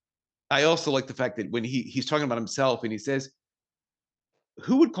 I also like the fact that when he's talking about himself and he says,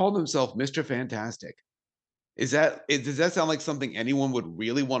 "Who would call themselves Mister Fantastic?" Does that sound like something anyone would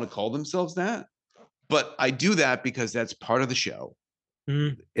really want to call themselves that? But I do that because that's part of the show.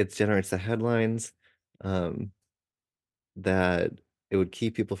 Mm. It generates the headlines um, that it would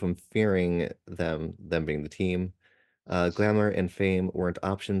keep people from fearing them being the team. Glamour and fame weren't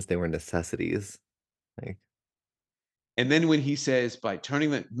options, they were necessities. Like, And then when he says by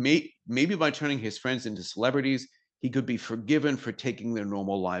turning maybe by turning his friends into celebrities, he could be forgiven for taking their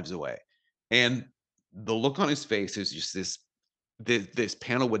normal lives away. And the look on his face is just this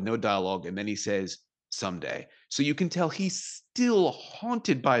panel with no dialogue, and then he says someday. So you can tell he's still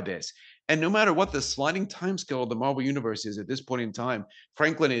haunted by this. And no matter what the sliding time scale of the Marvel universe is at this point in time,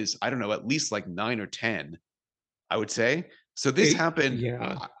 Franklin is, I don't know, at least like 9 or 10, I would say. So this happened,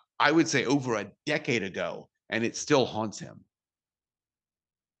 Yeah. I would say, over a decade ago, and it still haunts him.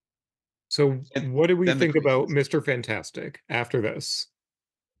 So And what do we then the think about craziness. Mr. Fantastic after this?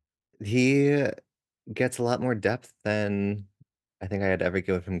 he gets a lot more depth than I think I had ever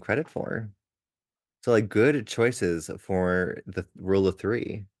given him credit for. So, like, good choices for the rule of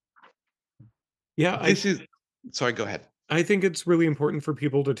 3. Yeah, This is sorry, go ahead. I think it's really important for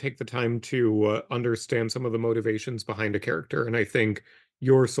people to take the time to understand some of the motivations behind a character. And I think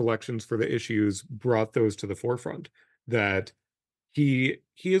your selections for the issues brought those to the forefront. That he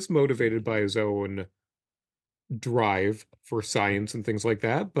is motivated by his own drive for science and things like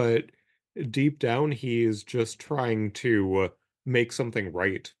that, but deep down he is just trying to make something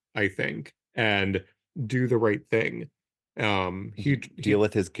right, I think, and do the right thing. Deal He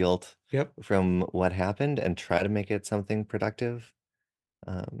with his guilt Yep. from what happened and try to make it something productive.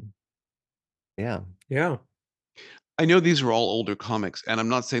 Um, yeah. Yeah. I know these are all older comics, and I'm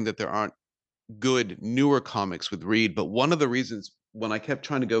not saying that there aren't good newer comics with Reed, but one of the reasons when I kept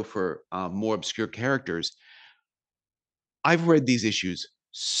trying to go for more obscure characters, I've read these issues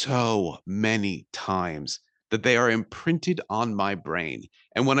so many times that they are imprinted on my brain.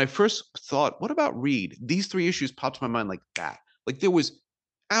 And when I first thought, what about Reed? These 3 issues popped to my mind like that. Like there was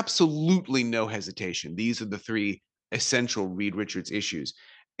absolutely no hesitation. These are the 3 essential Reed Richards issues.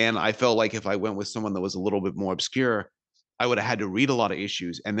 And I felt like if I went with someone that was a little bit more obscure, I would have had to read a lot of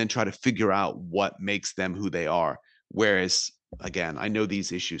issues and then try to figure out what makes them who they are. Whereas, again, I know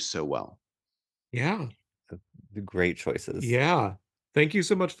these issues so well. Yeah. Great choices. Yeah. Thank you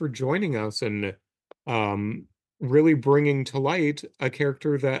so much for joining us and um really bringing to light a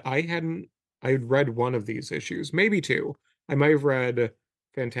character that I'd read one of these issues, maybe two. I might have read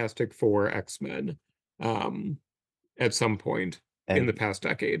Fantastic Four X-Men um at some point in the And past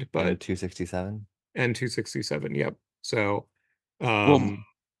decade, and but 267. and 267, yep. So Well, um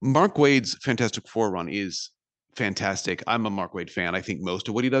Mark Wade's Fantastic Four run is fantastic. I'm a Mark Wade fan. I think most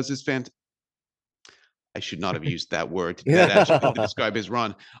of what he does is I should not have used that word, that adjective to Yeah. describe his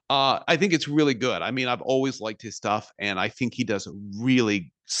run. I think it's really good. I mean, I've always liked his stuff, and I think he does a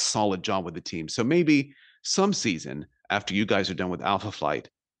really solid job with the team. So maybe some season after you guys are done with Alpha Flight,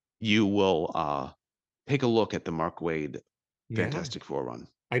 you will take a look at the Mark Wade yeah, Fantastic Four run.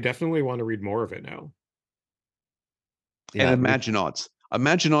 I definitely want to read more of it now. And Yeah, we Imaginauts.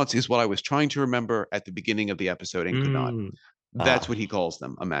 Imaginauts is what I was trying to remember at the beginning of the episode and could not. Mm, That's ah, what he calls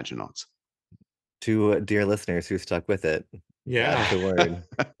them, Imaginauts. to dear listeners who stuck with it, that's yeah. the word.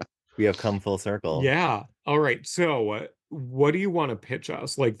 We have come full circle. Yeah. All right. So, what do you want to pitch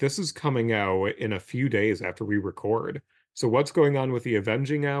us? Like, this is coming out in a few days after we record. So, what's going on with the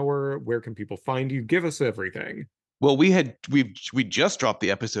Avenging Hour? Where can people find you? Give us everything. Well, we just dropped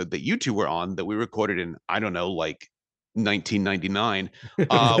the episode that you two were on that we recorded in, I don't know, like 1999,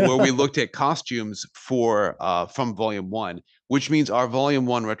 where we looked at costumes for from Volume 1, which means our Volume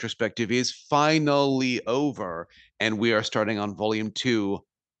 1 retrospective is finally over, and we are starting on Volume 2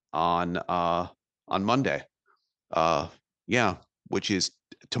 on Monday. Uh, yeah, which is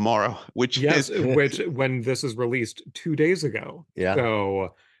tomorrow, which Yes, is which when this is released 2 days ago. Yeah.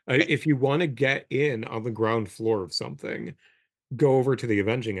 So, if you want to get in on the ground floor of something, go over to the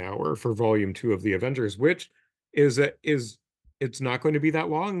Avenging Hour for Volume 2 of the Avengers, which is it's not going to be that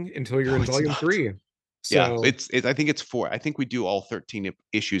long until you're no, in it's Volume not. 3. Yeah, So, I think it's 4. I think we do all 13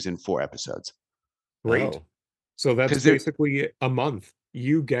 issues in 4 episodes great. Oh, So that's because they're basically a month.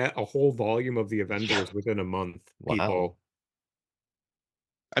 You get a whole volume of the Avengers within a month, wow. people.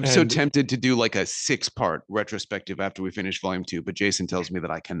 I'm so And tempted to do like a 6-part retrospective after we finish Volume 2, but Jason tells me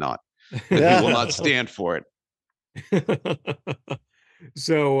that I cannot, that he will not stand for it.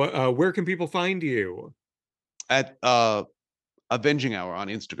 so, where can people find you? At Avenging Hour on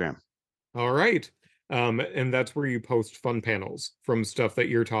Instagram. All right. And that's where you post fun panels from stuff that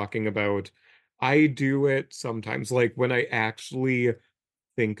you're talking about. I do it sometimes, like when I actually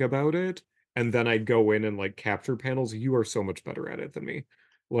think about it, and then I go in and like capture panels. You are so much better at it than me.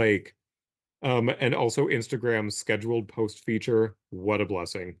 Like, and also Instagram's scheduled post feature, what a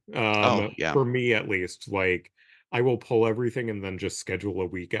blessing. Oh, yeah. For me at least, like I will pull everything and then just schedule a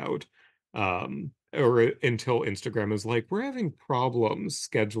week out. Or until Instagram is like, we're having problems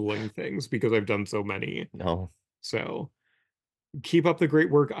scheduling things because I've done so many. No. So keep up the great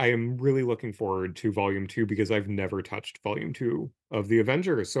work. I am really looking forward to Volume 2 because I've never touched Volume 2 of the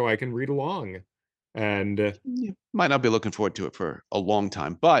Avengers, so I can read along. And You might not be looking forward to it for a long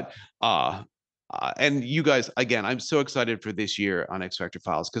time, but and you guys, again, I'm so excited for this year on X Factor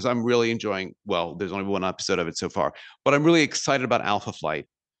Files because I'm really enjoying. Well, there's only one episode of it so far, but I'm really excited about Alpha Flight.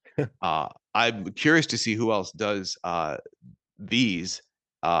 I'm curious to see who else does these,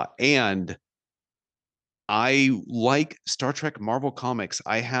 and I like Star Trek Marvel comics.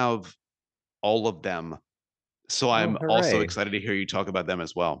 I have all of them, so Oh, I'm also hooray. excited to hear you talk about them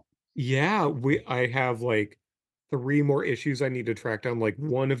as well. yeah, we I have like 3 more issues I need to track down, like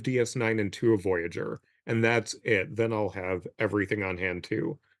 1 of DS9 and 2 of Voyager, and that's it. Then I'll have everything on hand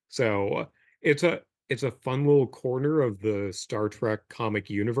too. So it's a fun little corner of the Star Trek comic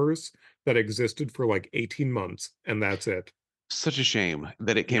universe that existed for like 18 months, and that's it. Such a shame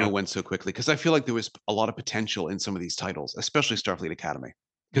that it came and Yep. went so quickly because I feel like there was a lot of potential in some of these titles, especially Starfleet Academy,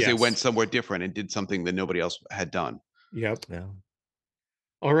 because they went Yes. somewhere different and did something that nobody else had done. Yep. Yeah.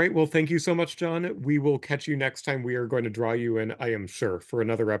 All right. Well, thank you so much, John. We will catch you next time. We are going to draw you in, I am sure, for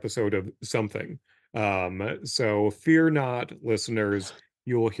another episode of something. So fear not, listeners.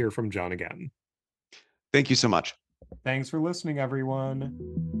 You will hear from John again. Thank you so much. Thanks for listening,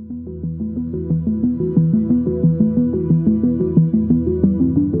 everyone.